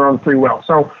operate on their own free will.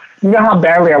 So how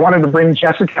badly I wanted to bring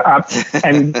Jessica up,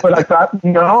 but I thought,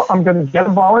 I'm going to get a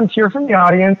volunteer from the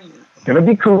audience. It's going to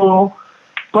be cool,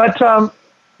 but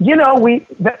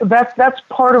that's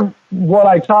part of what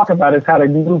I talk about is how to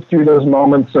move through those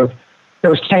moments of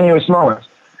those tenuous moments.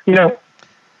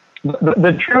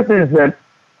 The truth is that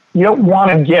you don't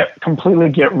want to completely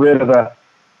get rid of the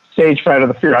stage fright or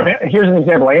the fear. I mean, here's an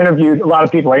example. I interviewed a lot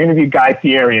of people. I interviewed Guy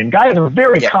Fieri, and Guy is a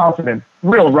very confident,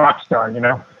 real rock star,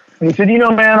 And he said,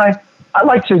 man, I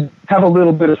like to have a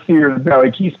little bit of fear in the belly.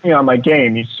 It keeps me on my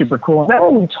game. He's super cool. And then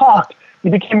when we talked, he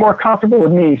became more comfortable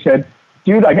with me. He said,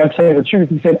 dude, I got to tell you the truth.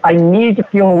 He said, I need to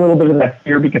feel a little bit of that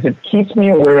fear because it keeps me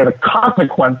aware of the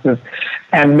consequences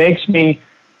and makes me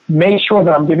make sure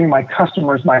that I'm giving my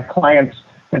customers, my clients,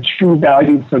 the true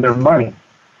value for their money.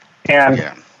 And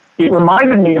it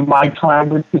reminded me of my time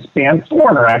with this band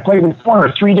Foreigner. I played with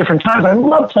Foreigner 3 different times. I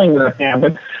love playing with that band,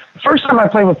 but the first time I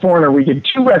played with Foreigner, we did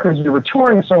 2 records. We were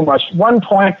touring so much. At one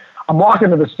point, I'm walking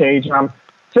to the stage, and I'm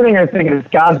sitting there thinking it's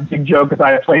God's big joke because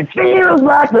I had played Feels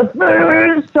Like the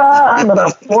First Time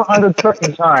about 400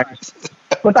 times.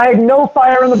 But I had no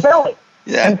fire in the belly.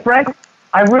 Yeah. And frankly,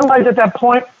 I realized at that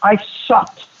point I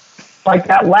sucked. Like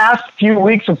that last few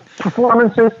weeks of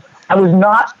performances, I was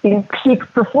not in peak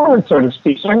performance, so to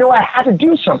speak. So I knew I had to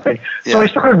do something. Yeah. So I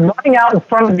started running out in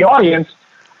front of the audience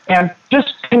and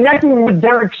just connecting with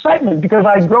their excitement because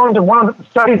I'd grown to one of the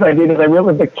studies I did is I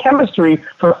realized the chemistry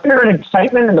for fear and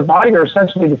excitement in the body are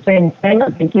essentially the same thing.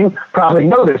 I think you probably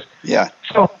noticed. Yeah.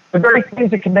 So the very things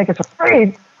that can make us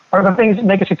afraid are the things that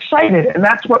make us excited, and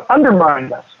that's what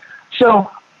undermines us.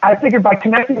 So I figured by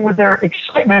connecting with their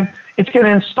excitement, it's going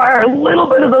to inspire a little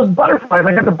bit of those butterflies.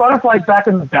 I got the butterflies back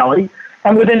in the belly,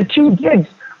 and within 2 gigs,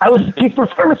 I was at peak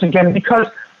performance again, because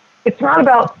it's not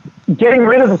about getting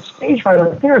rid of the stage fright or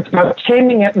the fear. It's about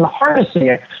taming it and harnessing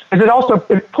it. Because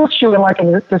it puts you in like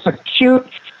this acute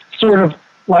sort of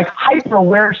like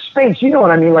hyper-aware space. You know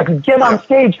what I mean? Like, you get on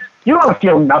stage, you don't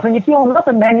feel nothing. You feel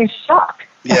nothing, man. You suck.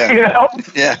 Yeah. You know?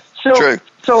 Yeah. So, True.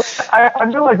 So I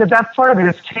realized that that's part of it,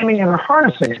 is taming and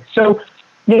harnessing it. So,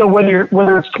 you know,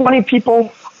 whether it's 20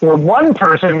 people or one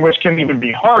person, which can even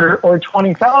be harder, or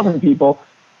 20,000 people,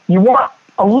 you want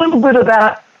a little bit of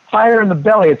that fire in the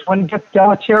belly. It's when it gets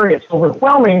deleterious,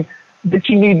 overwhelming, that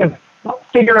you need to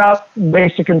figure out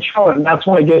ways to control it. And that's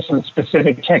why I give some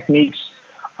specific techniques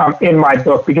in my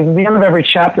book, because at the end of every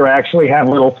chapter, I actually have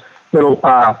little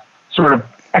sort of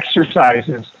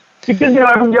exercises. Because, you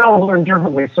know, we all learn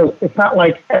differently, so it's not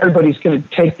like everybody's going to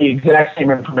take the exact same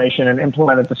information and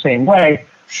implement it the same way.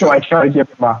 So I try to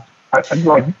give them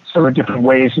like sort of different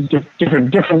ways,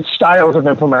 different styles of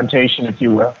implementation, if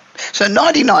you will. So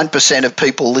 99% of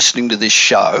people listening to this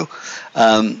show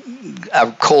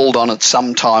are called on at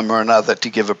some time or another to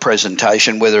give a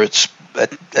presentation, whether it's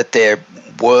at their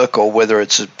work or whether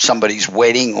it's at somebody's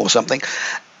wedding or something,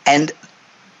 and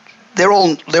they're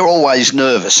always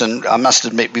nervous. And I must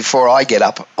admit, before I get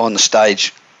up on the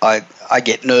stage, I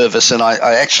get nervous, and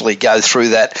I actually go through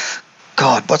that.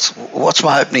 God, what's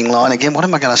my opening line again? What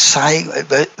am I going to say?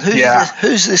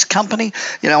 Who's this company?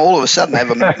 You know, all of a sudden I have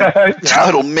a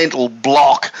total mental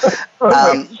block.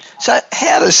 So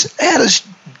how does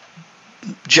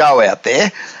Joe out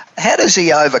there, how does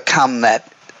he overcome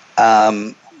that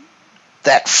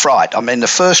that fright? I mean, the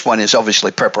first one is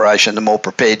obviously preparation. The more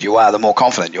prepared you are, the more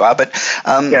confident you are. But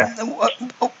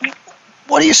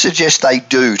what do you suggest they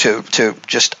do to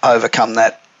just overcome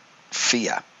that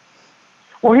fear?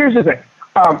 Well, here's the thing.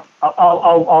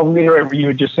 I'll reiterate what you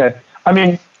had just said. I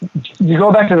mean, you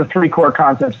go back to the 3 core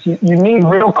concepts. You need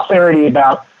real clarity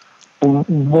about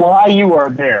why you are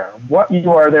there, what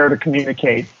you are there to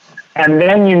communicate, and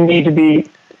then you need to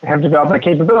have developed that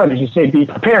capability. You say, be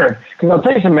prepared. Because I'll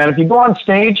tell you something, man, if you go on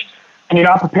stage and you're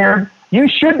not prepared, you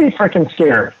should be freaking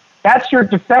scared. That's your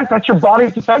defense. That's your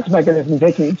body's defense mechanism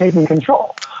taking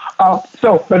control.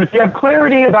 But if you have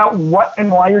clarity about what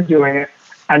and why you're doing it,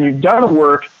 and you've done the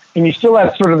work, and you still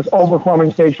have sort of this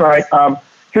overwhelming stage fright,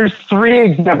 here's 3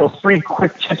 examples, 3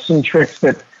 quick tips and tricks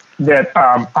that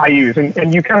I use.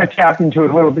 And you kind of tapped into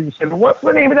it a little bit. You said, well, what's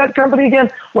the name of that company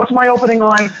again? What's my opening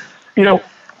line? You know,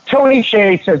 Tony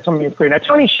Hsieh said something that's great. Now,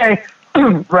 Tony Hsieh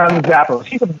runs Zappos.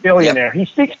 He's a billionaire. Yep. He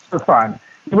speaks for fun.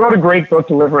 He wrote a great book,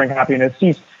 Delivering Happiness.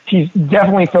 He's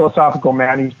definitely a philosophical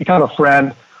man. He's become a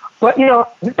friend. But, you know,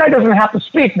 this guy doesn't have to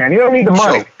speak, man. You don't need the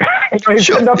money. He's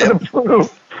got nothing to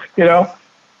prove, you know.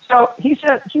 So he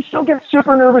said he still gets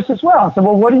super nervous as well. I said,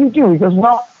 well, what do you do? He goes,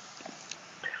 well,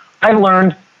 I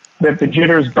learned that the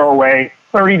jitters go away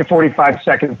 30 to 45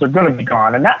 seconds. They're going to be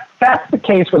gone. And that's the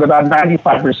case with about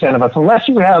 95% of us, unless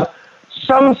you have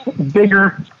some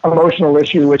bigger emotional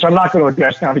issue, which I'm not going to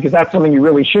address now because that's something you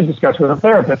really should discuss with a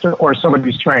therapist or somebody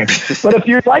who's trained. But if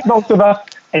you're like most of us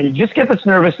and you just get this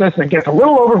nervousness and it gets a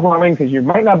little overwhelming because you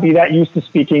might not be that used to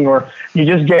speaking or you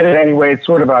just get it anyway, it's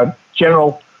sort of a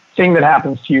general thing that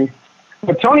happens to you.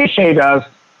 What Tony Hsieh does,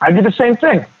 I do the same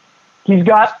thing. He's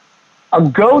got a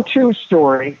go-to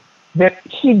story that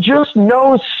he just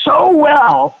knows so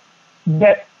well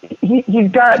that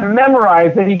he's got it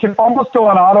memorized that he can almost go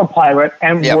on autopilot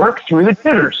and work through the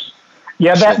jitters.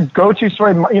 Yeah, that go-to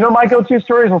story. You know, my go-to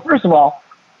story is, well, first of all,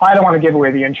 I don't want to give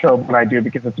away the intro when I do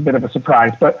because it's a bit of a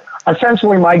surprise. But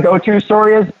essentially, my go-to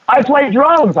story is I play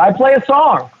drums. I play a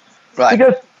song. Right.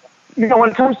 Because, you know,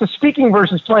 when it comes to speaking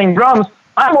versus playing drums,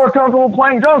 I'm more comfortable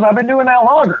playing drums. I've been doing that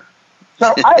longer.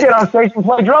 So I get on stage and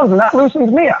play drums, and that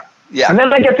loosens me up. Yeah. And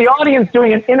then I get the audience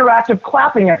doing an interactive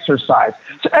clapping exercise.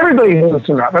 So everybody's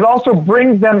listening up. It also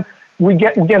brings them, we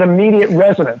get immediate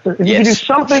resonance. If you do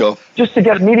something just to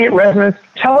get immediate resonance,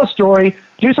 tell a story,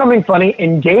 do something funny,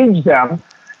 engage them,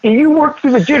 and you work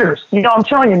through the jitters. You know, I'm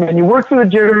telling you, man, you work through the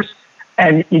jitters,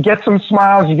 and you get some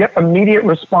smiles, you get immediate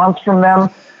response from them,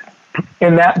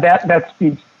 and that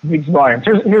speaks volumes.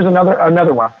 Here's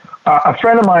another one. A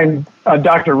friend of mine,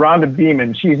 Dr. Rhonda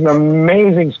Beeman, she's an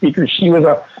amazing speaker. She was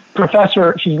a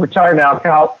professor. She's retired now,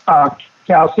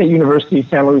 Cal State University,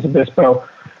 San Luis Obispo.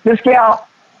 This gal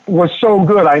was so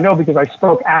good, I know, because I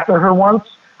spoke after her once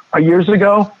years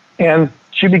ago, and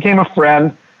she became a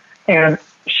friend, and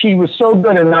she was so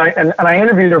good, and I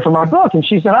interviewed her for my book, and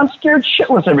she said, I'm scared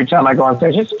shitless every time I go on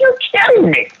stage. I said, you're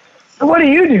kidding me. So what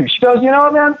do? She goes, you know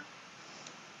what, man?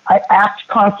 I act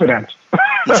confident.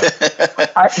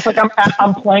 It's like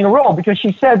I'm playing a role because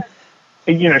she said,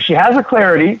 she has a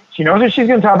clarity. She knows what she's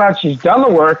going to talk about. She's done the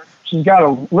work. She's got a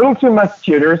little too much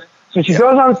jitters. So she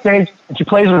goes on stage and she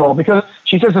plays a role because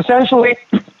she says essentially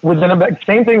within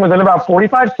about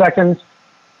 45 seconds,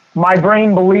 my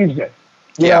brain believes it.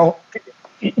 You know,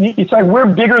 it's like we're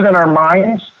bigger than our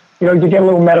minds. To get a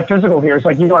little metaphysical here, it's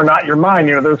like you are not your mind.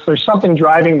 There's something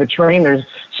driving the train. There's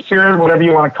spirit, whatever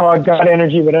you want to call it, God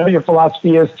energy, whatever your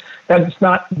philosophy is. That's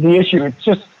not the issue. It's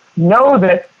just know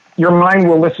that your mind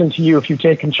will listen to you if you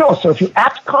take control. So if you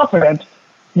act confident,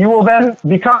 you will then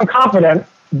become confident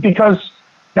because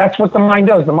that's what the mind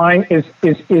does. The mind is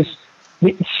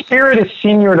the spirit is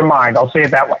senior to mind. I'll say it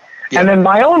that way. Yeah. And then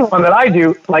my own one that I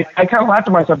do, like I kind of laughed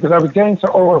at myself because I was getting so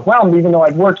overwhelmed, even though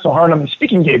I'd worked so hard on the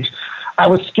speaking gigs. I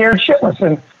was scared shitless.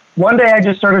 And one day I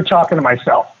just started talking to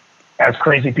myself, as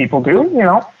crazy people do,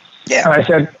 Yeah. And I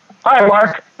said, "Hi,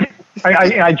 Mark."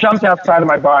 I jumped outside of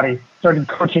my body, started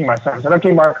coaching myself. I said,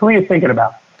 "Okay, Mark, who are you thinking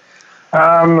about?"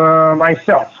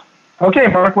 Myself. "Okay,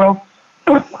 Mark, well,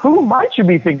 who might you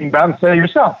be thinking about instead of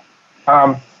yourself?"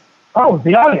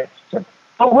 The audience. I said,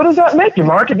 "Oh, what does that make you,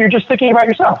 Mark, if you're just thinking about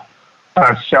yourself?"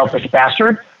 "Selfish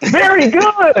bastard." "Very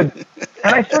good."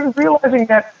 And I started realizing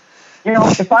that,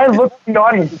 if I look at the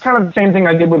audience, it's kind of the same thing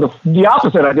I did with the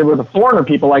opposite I did with the foreigner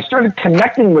people. I started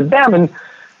connecting with them and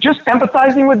just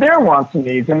empathizing with their wants and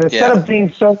needs. And instead of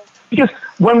being because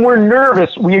when we're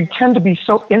nervous, we tend to be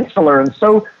so insular and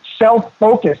so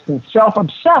self-focused and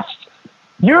self-obsessed.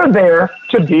 You're there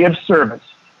to be of service.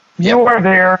 You are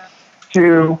there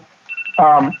to,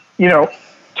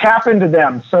 tap into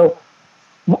them. So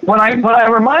when I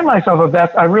remind myself of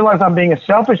that, I realize I'm being a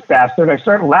selfish bastard. I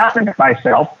start laughing at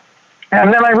myself,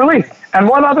 and then I release. And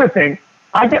one other thing,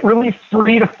 I get really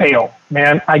free to fail,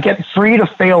 man. I get free to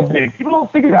fail big. People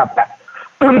don't think about that.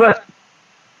 But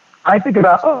I think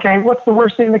about, okay, what's the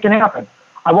worst thing that can happen?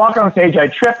 I walk on stage, I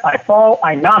trip, I fall,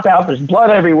 I knock out, there's blood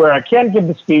everywhere, I can't give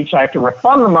the speech, I have to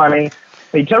refund the money,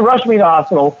 they rush me to the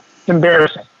hospital, it's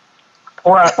embarrassing.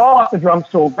 Or I fall off the drum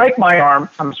stool, break my arm,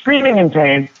 I'm screaming in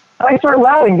pain, and I start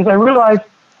laughing because I realize,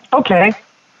 okay,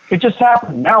 it just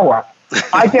happened, now what?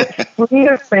 I get free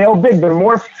to fail big. The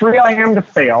more free I am to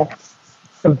fail,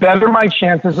 the better my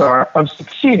chances are of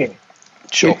succeeding.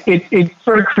 Sure. It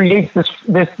sort of creates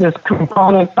this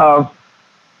component of,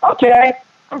 okay,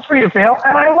 I'm free to fail,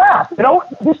 and I laugh.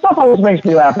 This stuff always makes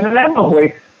me laugh. And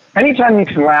inevitably, anytime you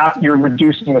can laugh, you're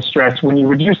reducing the stress. When you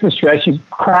reduce the stress, you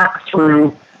crack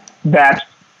through that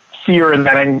fear and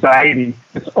that anxiety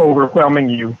that's overwhelming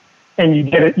you, and you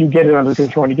get it under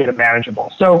control, and you get it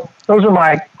manageable. So those are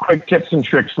my quick tips and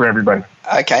tricks for everybody.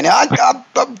 Okay, now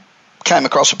I came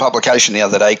across a publication the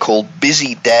other day called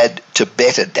Busy Dad to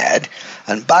Better Dad,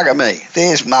 and bugger me,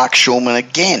 there's Mark Schulman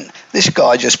again. This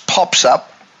guy just pops up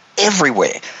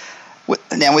everywhere.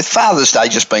 Now, with Father's Day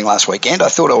just being last weekend, I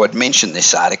thought I would mention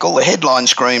this article. The headline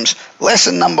screams,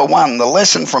 "Lesson number 1, the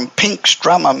lesson from Pink's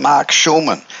drummer Mark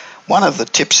Schulman." One of the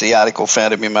tips the article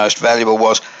found to be most valuable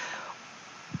was,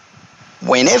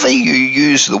 whenever you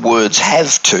use the words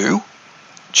have to,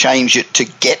 change it to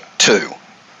get to.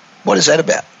 What is that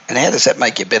about? And how does that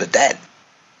make you a better dad?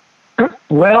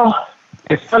 Well,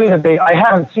 it's funny that I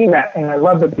haven't seen that, and I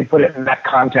love that they put it in that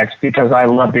context because I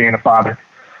love being a father.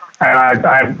 And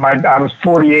I was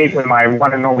 48 when my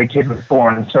one and only kid was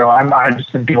born, so I'm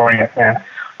just enjoying it, man.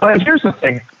 But here's the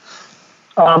thing.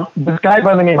 This guy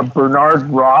by the name of Bernard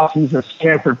Ross, he's a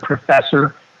Stanford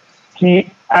professor. He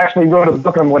actually wrote a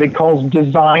book on what he calls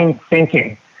design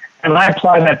thinking, and I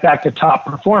apply that back to top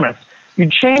performance. You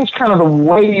change kind of the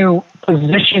way you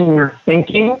position your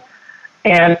thinking,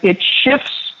 and it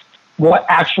shifts what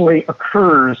actually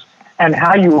occurs and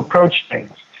how you approach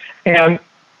things. And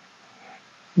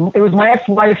it was my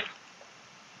ex-wife,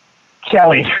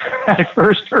 Kelly, I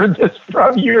first heard this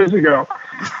from years ago.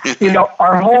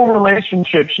 Our whole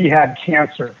relationship, she had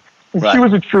cancer. And right. She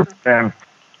was a trooper, man.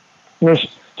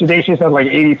 Today she's had like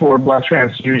 84 blood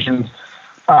transfusions,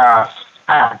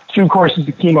 2 courses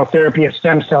of chemotherapy, a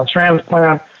stem cell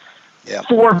transplant,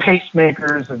 4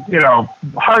 pacemakers,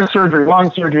 heart surgery,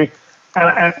 lung surgery.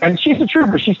 And she's a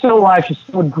trooper. She's still alive. She's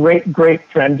still a great, great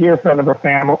friend, dear friend of her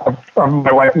family, of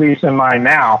my wife Lisa and mine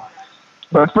now.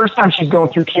 But the first time she's going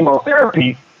through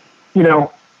chemotherapy, she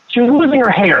was losing her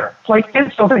hair. It's like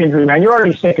insult injury, man. You're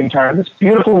already sick and tired. This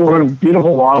beautiful woman,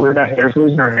 beautiful long weird hair, is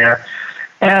losing her hair.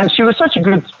 And she was such a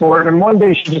good sport, and one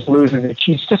day she just loses it.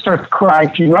 She just starts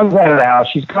crying. She runs out of the house.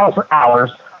 She's gone for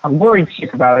hours. I'm worried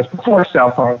sick about it. It's before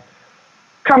cell phone.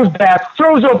 Comes back,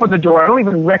 throws open the door. I don't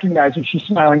even recognize her. She's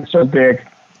smiling so big.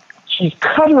 she's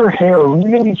cut her hair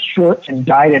really short and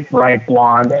dyed it bright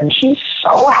blonde, and she's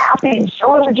so happy and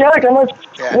so energetic. I'm like,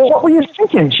 well, what were you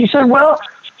thinking? She said, well,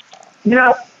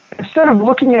 instead of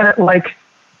looking at it like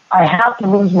I have to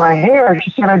lose my hair,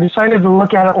 she said, I decided to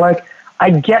look at it like I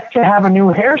get to have a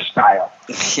new hairstyle.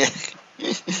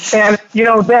 And,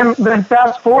 then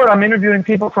fast forward, I'm interviewing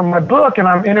people from my book, and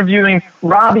I'm interviewing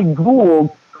Robbie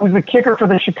Gould, who's the kicker for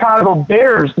the Chicago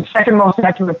Bears, the second most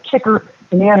accurate kicker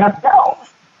in the NFL.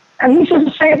 And he says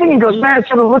the same thing. He goes, man,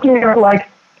 instead of looking at it like,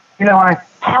 I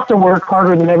have to work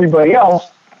harder than everybody else,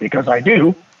 because I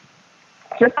do,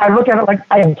 I look at it like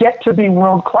I get to be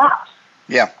world class.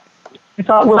 Yeah. I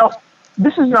thought, well,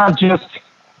 this is not just,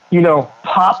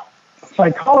 pop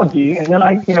psychology. And then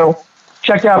I,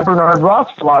 checked out Bernard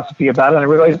Roth's philosophy about it, and I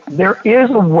realized there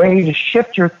is a way to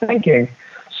shift your thinking,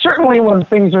 certainly when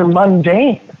things are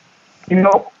mundane,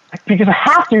 because a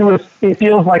have to, it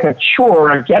feels like a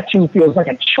chore, a get to feels like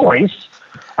a choice,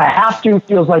 a have to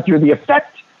feels like you're the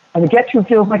effect, and a get to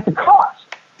feels like the cause.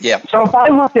 Yeah. So if I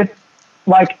look at,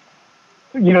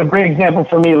 great example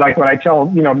for me, like when I tell,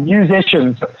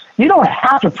 musicians, you don't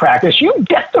have to practice, you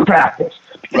get to practice,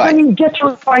 because then you get to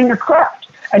refine your craft,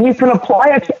 and you can apply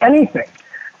it to anything.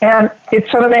 And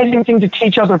it's an amazing thing to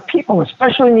teach other people,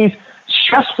 especially in these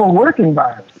stressful work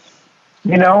environments.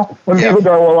 When people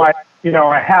go, well, I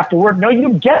have to work. No,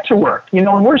 you get to work.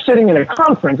 When we're sitting in a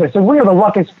conference, I said, we are the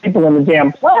luckiest people on the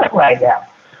damn planet right now.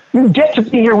 You get to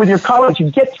be here with your colleagues. You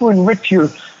get to enrich your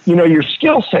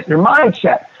skill set, your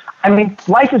mindset. I mean,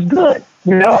 life is good,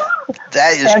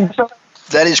 That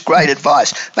is great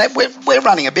advice. Mate, we're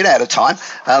running a bit out of time,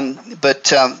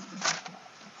 but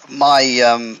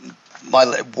my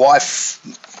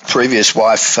previous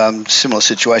wife, similar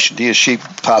situation to you, she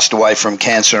passed away from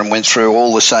cancer and went through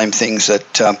all the same things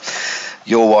that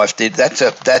your wife did. That's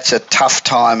a tough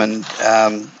time, and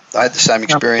I had the same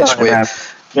experience where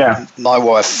my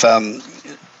wife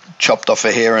chopped off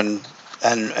her hair and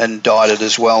dyed it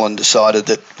as well, and decided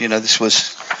that this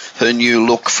was her new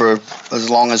look for as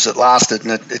long as it lasted,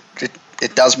 and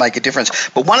it does make a difference.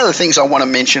 But one of the things I want to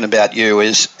mention about you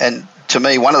is, and to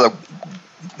me, one of the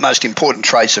most important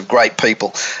traits of great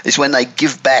people is when they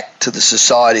give back to the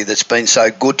society that's been so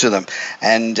good to them.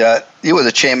 And you were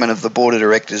the chairman of the board of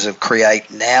directors of Create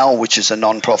Now, which is a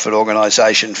non-profit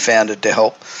organisation founded to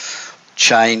help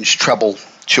change troubled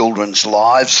children's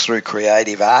lives through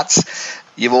creative arts.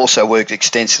 You've also worked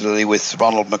extensively with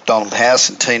Ronald McDonald House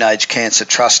and Teenage Cancer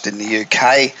Trust in the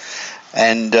UK,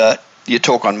 and you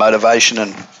talk on motivation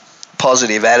and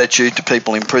positive attitude to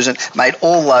people in prison. Mate,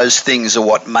 all those things are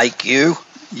what make you.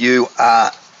 You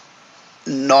are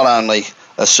not only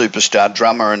a superstar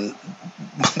drummer and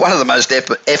one of the most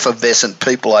effervescent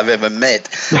people I've ever met,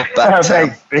 but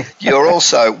you're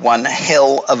also one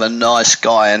hell of a nice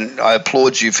guy, and I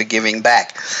applaud you for giving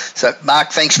back. So,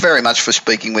 Mark, thanks very much for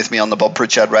speaking with me on the Bob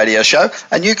Pritchard Radio Show,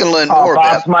 and you can learn more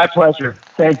about... It's my pleasure.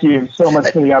 Thank you so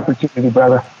much for the opportunity,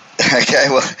 brother. Okay,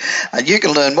 well, and you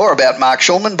can learn more about Mark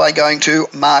Schulman by going to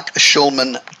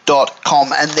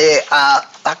markschulman.com, and there are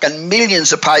fucking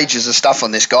millions of pages of stuff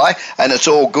on this guy, and it's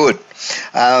all good.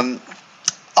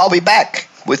 I'll be back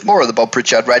with more of the Bob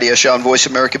Pritchard Radio Show on Voice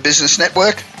America Business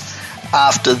Network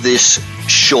after this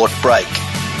short break.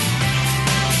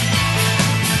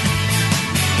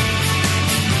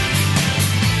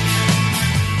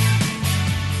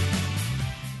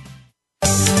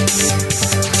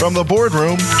 From the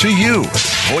boardroom to you,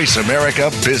 Voice America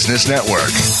Business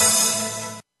Network.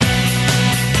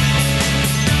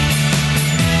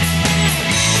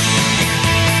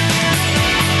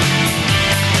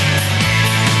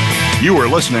 You are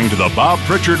listening to the Bob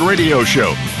Pritchard Radio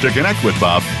Show. To connect with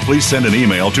Bob, please send an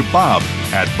email to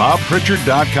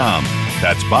bob@bobpritchard.com.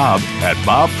 That's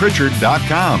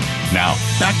bob@bobpritchard.com. Now,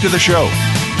 back to the show.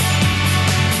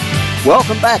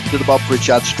 Welcome back to the Bob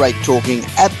Pritchard Straight Talking,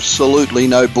 absolutely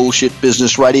no bullshit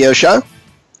business radio show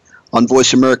on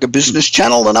Voice America Business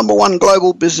Channel, the #1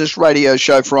 global business radio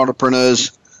show for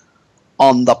entrepreneurs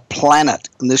on the planet.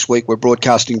 And this week we're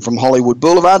broadcasting from Hollywood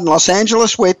Boulevard in Los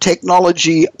Angeles, where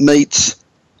technology meets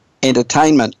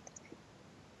entertainment.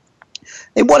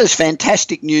 And what is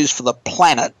fantastic news for the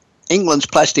planet, England's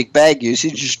plastic bag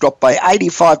usage has dropped by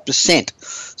 85%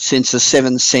 since a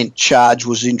 7-cent charge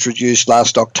was introduced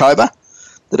last October.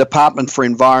 The Department for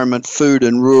Environment, Food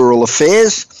and Rural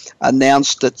Affairs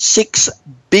announced that 6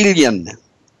 billion,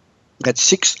 that's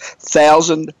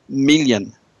 6,000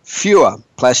 million fewer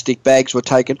plastic bags were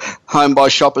taken home by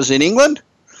shoppers in England.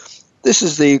 This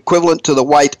is the equivalent to the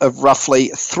weight of roughly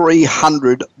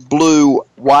 300 blue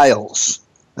whales,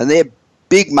 and they're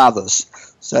big mothers.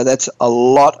 So that's a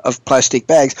lot of plastic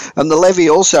bags. And the levy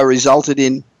also resulted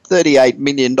in $38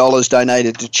 million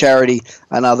donated to charity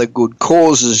and other good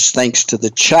causes thanks to the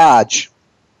charge.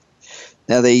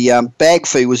 Now, the bag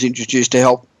fee was introduced to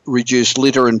help reduce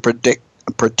litter and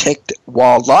protect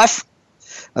wildlife.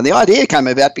 And the idea came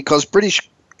about because British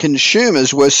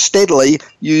consumers were steadily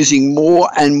using more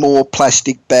and more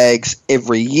plastic bags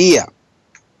every year.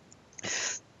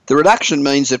 The reduction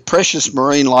means that precious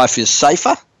marine life is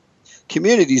safer,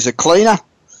 communities are cleaner,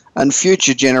 and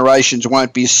future generations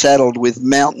won't be saddled with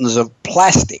mountains of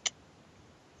plastic.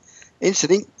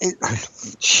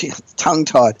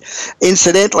 Tongue-tied.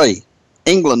 Incidentally,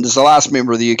 England is the last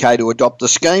member of the UK to adopt the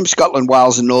scheme. Scotland,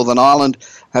 Wales and Northern Ireland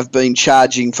have been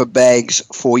charging for bags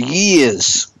for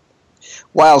years.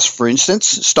 Wales, for instance,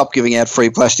 stopped giving out free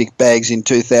plastic bags in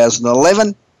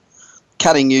 2011,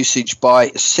 cutting usage by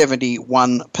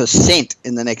 71%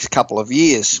 in the next couple of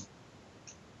years.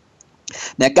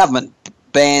 Now, government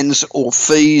bans or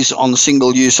fees on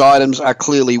single-use items are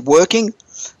clearly working,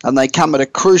 and they come at a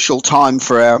crucial time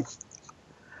for our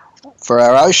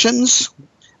oceans.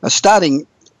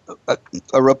 A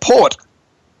report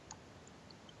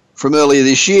from earlier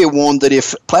this year warned that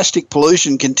if plastic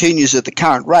pollution continues at the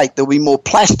current rate, there'll be more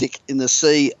plastic in the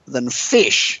sea than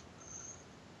fish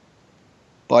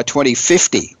by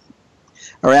 2050.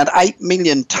 Around 8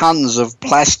 million tonnes of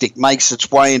plastic makes its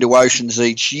way into oceans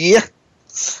each year,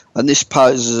 and this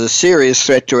poses a serious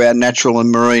threat to our natural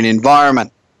and marine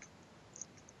environment.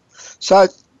 So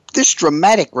this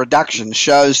dramatic reduction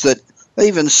shows that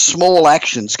even small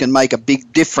actions can make a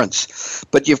big difference,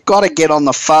 but you've got to get on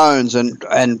the phones and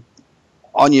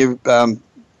on your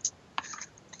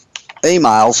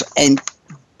emails and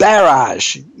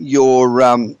barrage your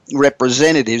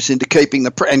representatives into keeping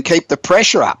keep the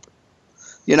pressure up.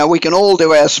 You know, we can all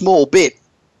do our small bit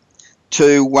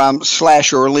to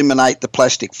slash or eliminate the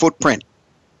plastic footprint.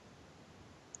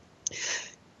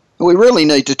 We really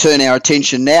need to turn our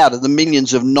attention now to the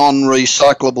millions of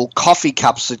non-recyclable coffee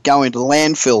cups that go into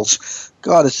landfills.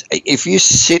 God, if you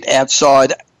sit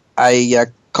outside a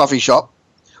coffee shop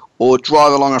or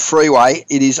drive along a freeway,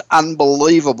 it is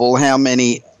unbelievable how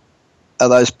many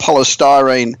of those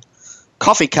polystyrene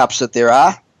coffee cups that there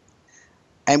are.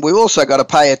 And we've also got to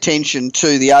pay attention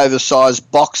to the oversized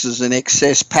boxes and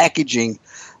excess packaging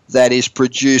that is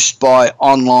produced by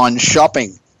online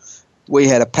shopping. We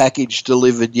had a package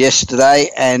delivered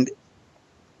yesterday, and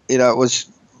it was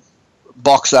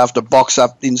box after box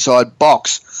up inside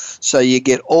box. So you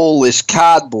get all this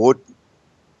cardboard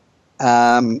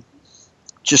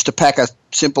just to pack a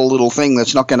simple little thing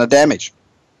that's not going to damage.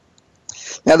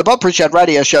 Now, the Bob Pritchard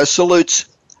Radio Show salutes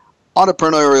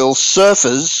entrepreneurial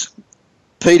surfers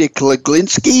Peter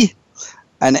Kliglinski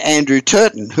and Andrew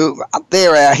Turton, who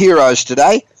they're our heroes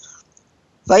today.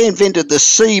 They invented the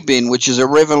Sea Bin, which is a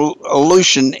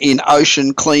revolution in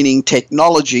ocean cleaning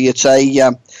technology. It's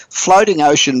a floating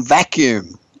ocean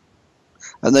vacuum.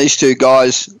 And these two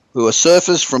guys who are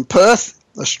surfers from Perth,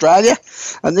 Australia,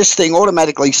 and this thing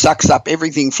automatically sucks up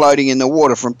everything floating in the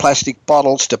water, from plastic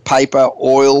bottles to paper,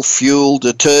 oil, fuel,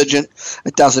 detergent.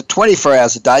 It does it 24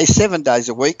 hours a day, 7 days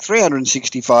a week,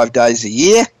 365 days a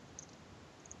year.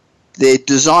 They're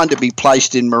designed to be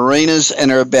placed in marinas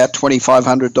and are about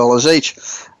 $2,500 each.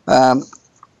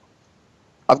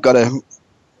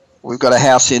 We've got a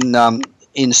house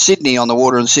in Sydney on the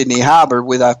water in Sydney Harbour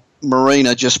with a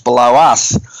marina just below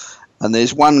us. And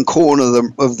there's one corner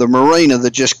of the marina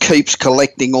that just keeps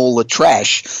collecting all the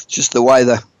trash. It's just the way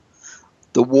the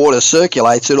water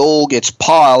circulates. It all gets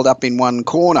piled up in one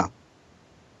corner.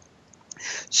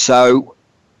 So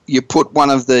you put one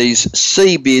of these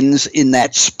Sea Bins in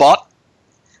that spot,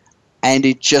 and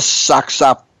it just sucks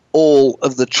up all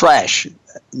of the trash.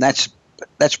 And that's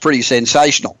pretty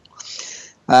sensational.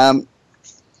 And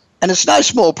it's no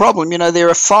small problem. You know, there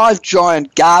are 5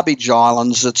 giant garbage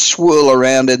islands that swirl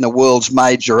around in the world's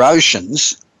major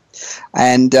oceans.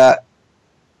 And the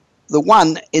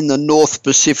one in the North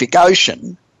Pacific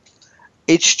Ocean,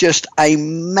 it's just a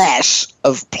mass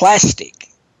of plastic.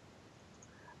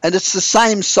 And it's the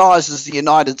same size as the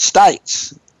United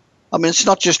States. I mean, it's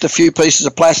not just a few pieces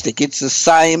of plastic. It's the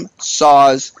same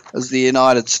size as the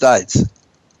United States.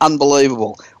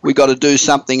 Unbelievable. We've got to do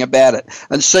something about it.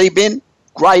 And Sea Bin,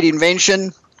 great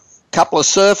invention, couple of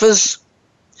surfers,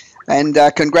 and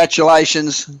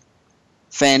congratulations,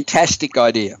 fantastic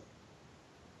idea.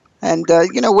 And,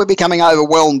 we're becoming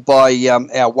overwhelmed by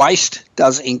our waste.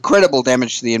 Does incredible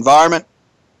damage to the environment.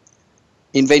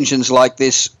 Inventions like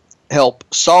this help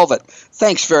solve it.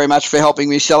 Thanks very much for helping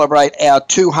me celebrate our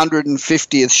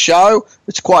 250th show.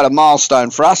 It's quite a milestone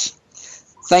for us.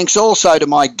 Thanks also to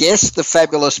my guest, the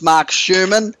fabulous Mark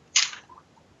Schumann,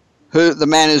 the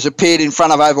man who's appeared in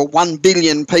front of over 1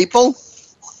 billion people.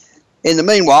 In the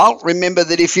meanwhile, remember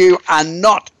that if you are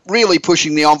not really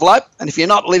pushing the envelope and if you're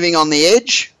not living on the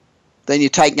edge, then you're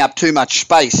taking up too much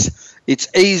space. It's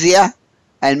easier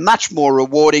and much more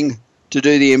rewarding to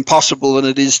do the impossible than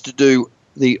it is to do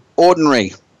the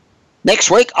ordinary.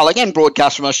 Next week, I'll again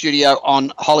broadcast from our studio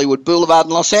on Hollywood Boulevard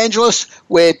in Los Angeles,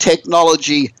 where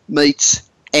technology meets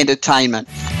entertainment.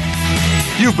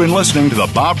 You've been listening to the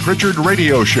Bob Pritchard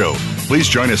Radio Show. Please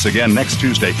join us again next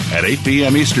Tuesday at 8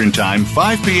 p.m. Eastern Time,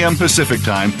 5 p.m. Pacific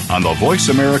Time on the Voice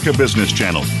America Business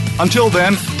Channel. Until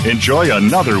then, enjoy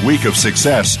another week of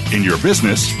success in your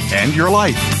business and your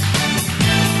life.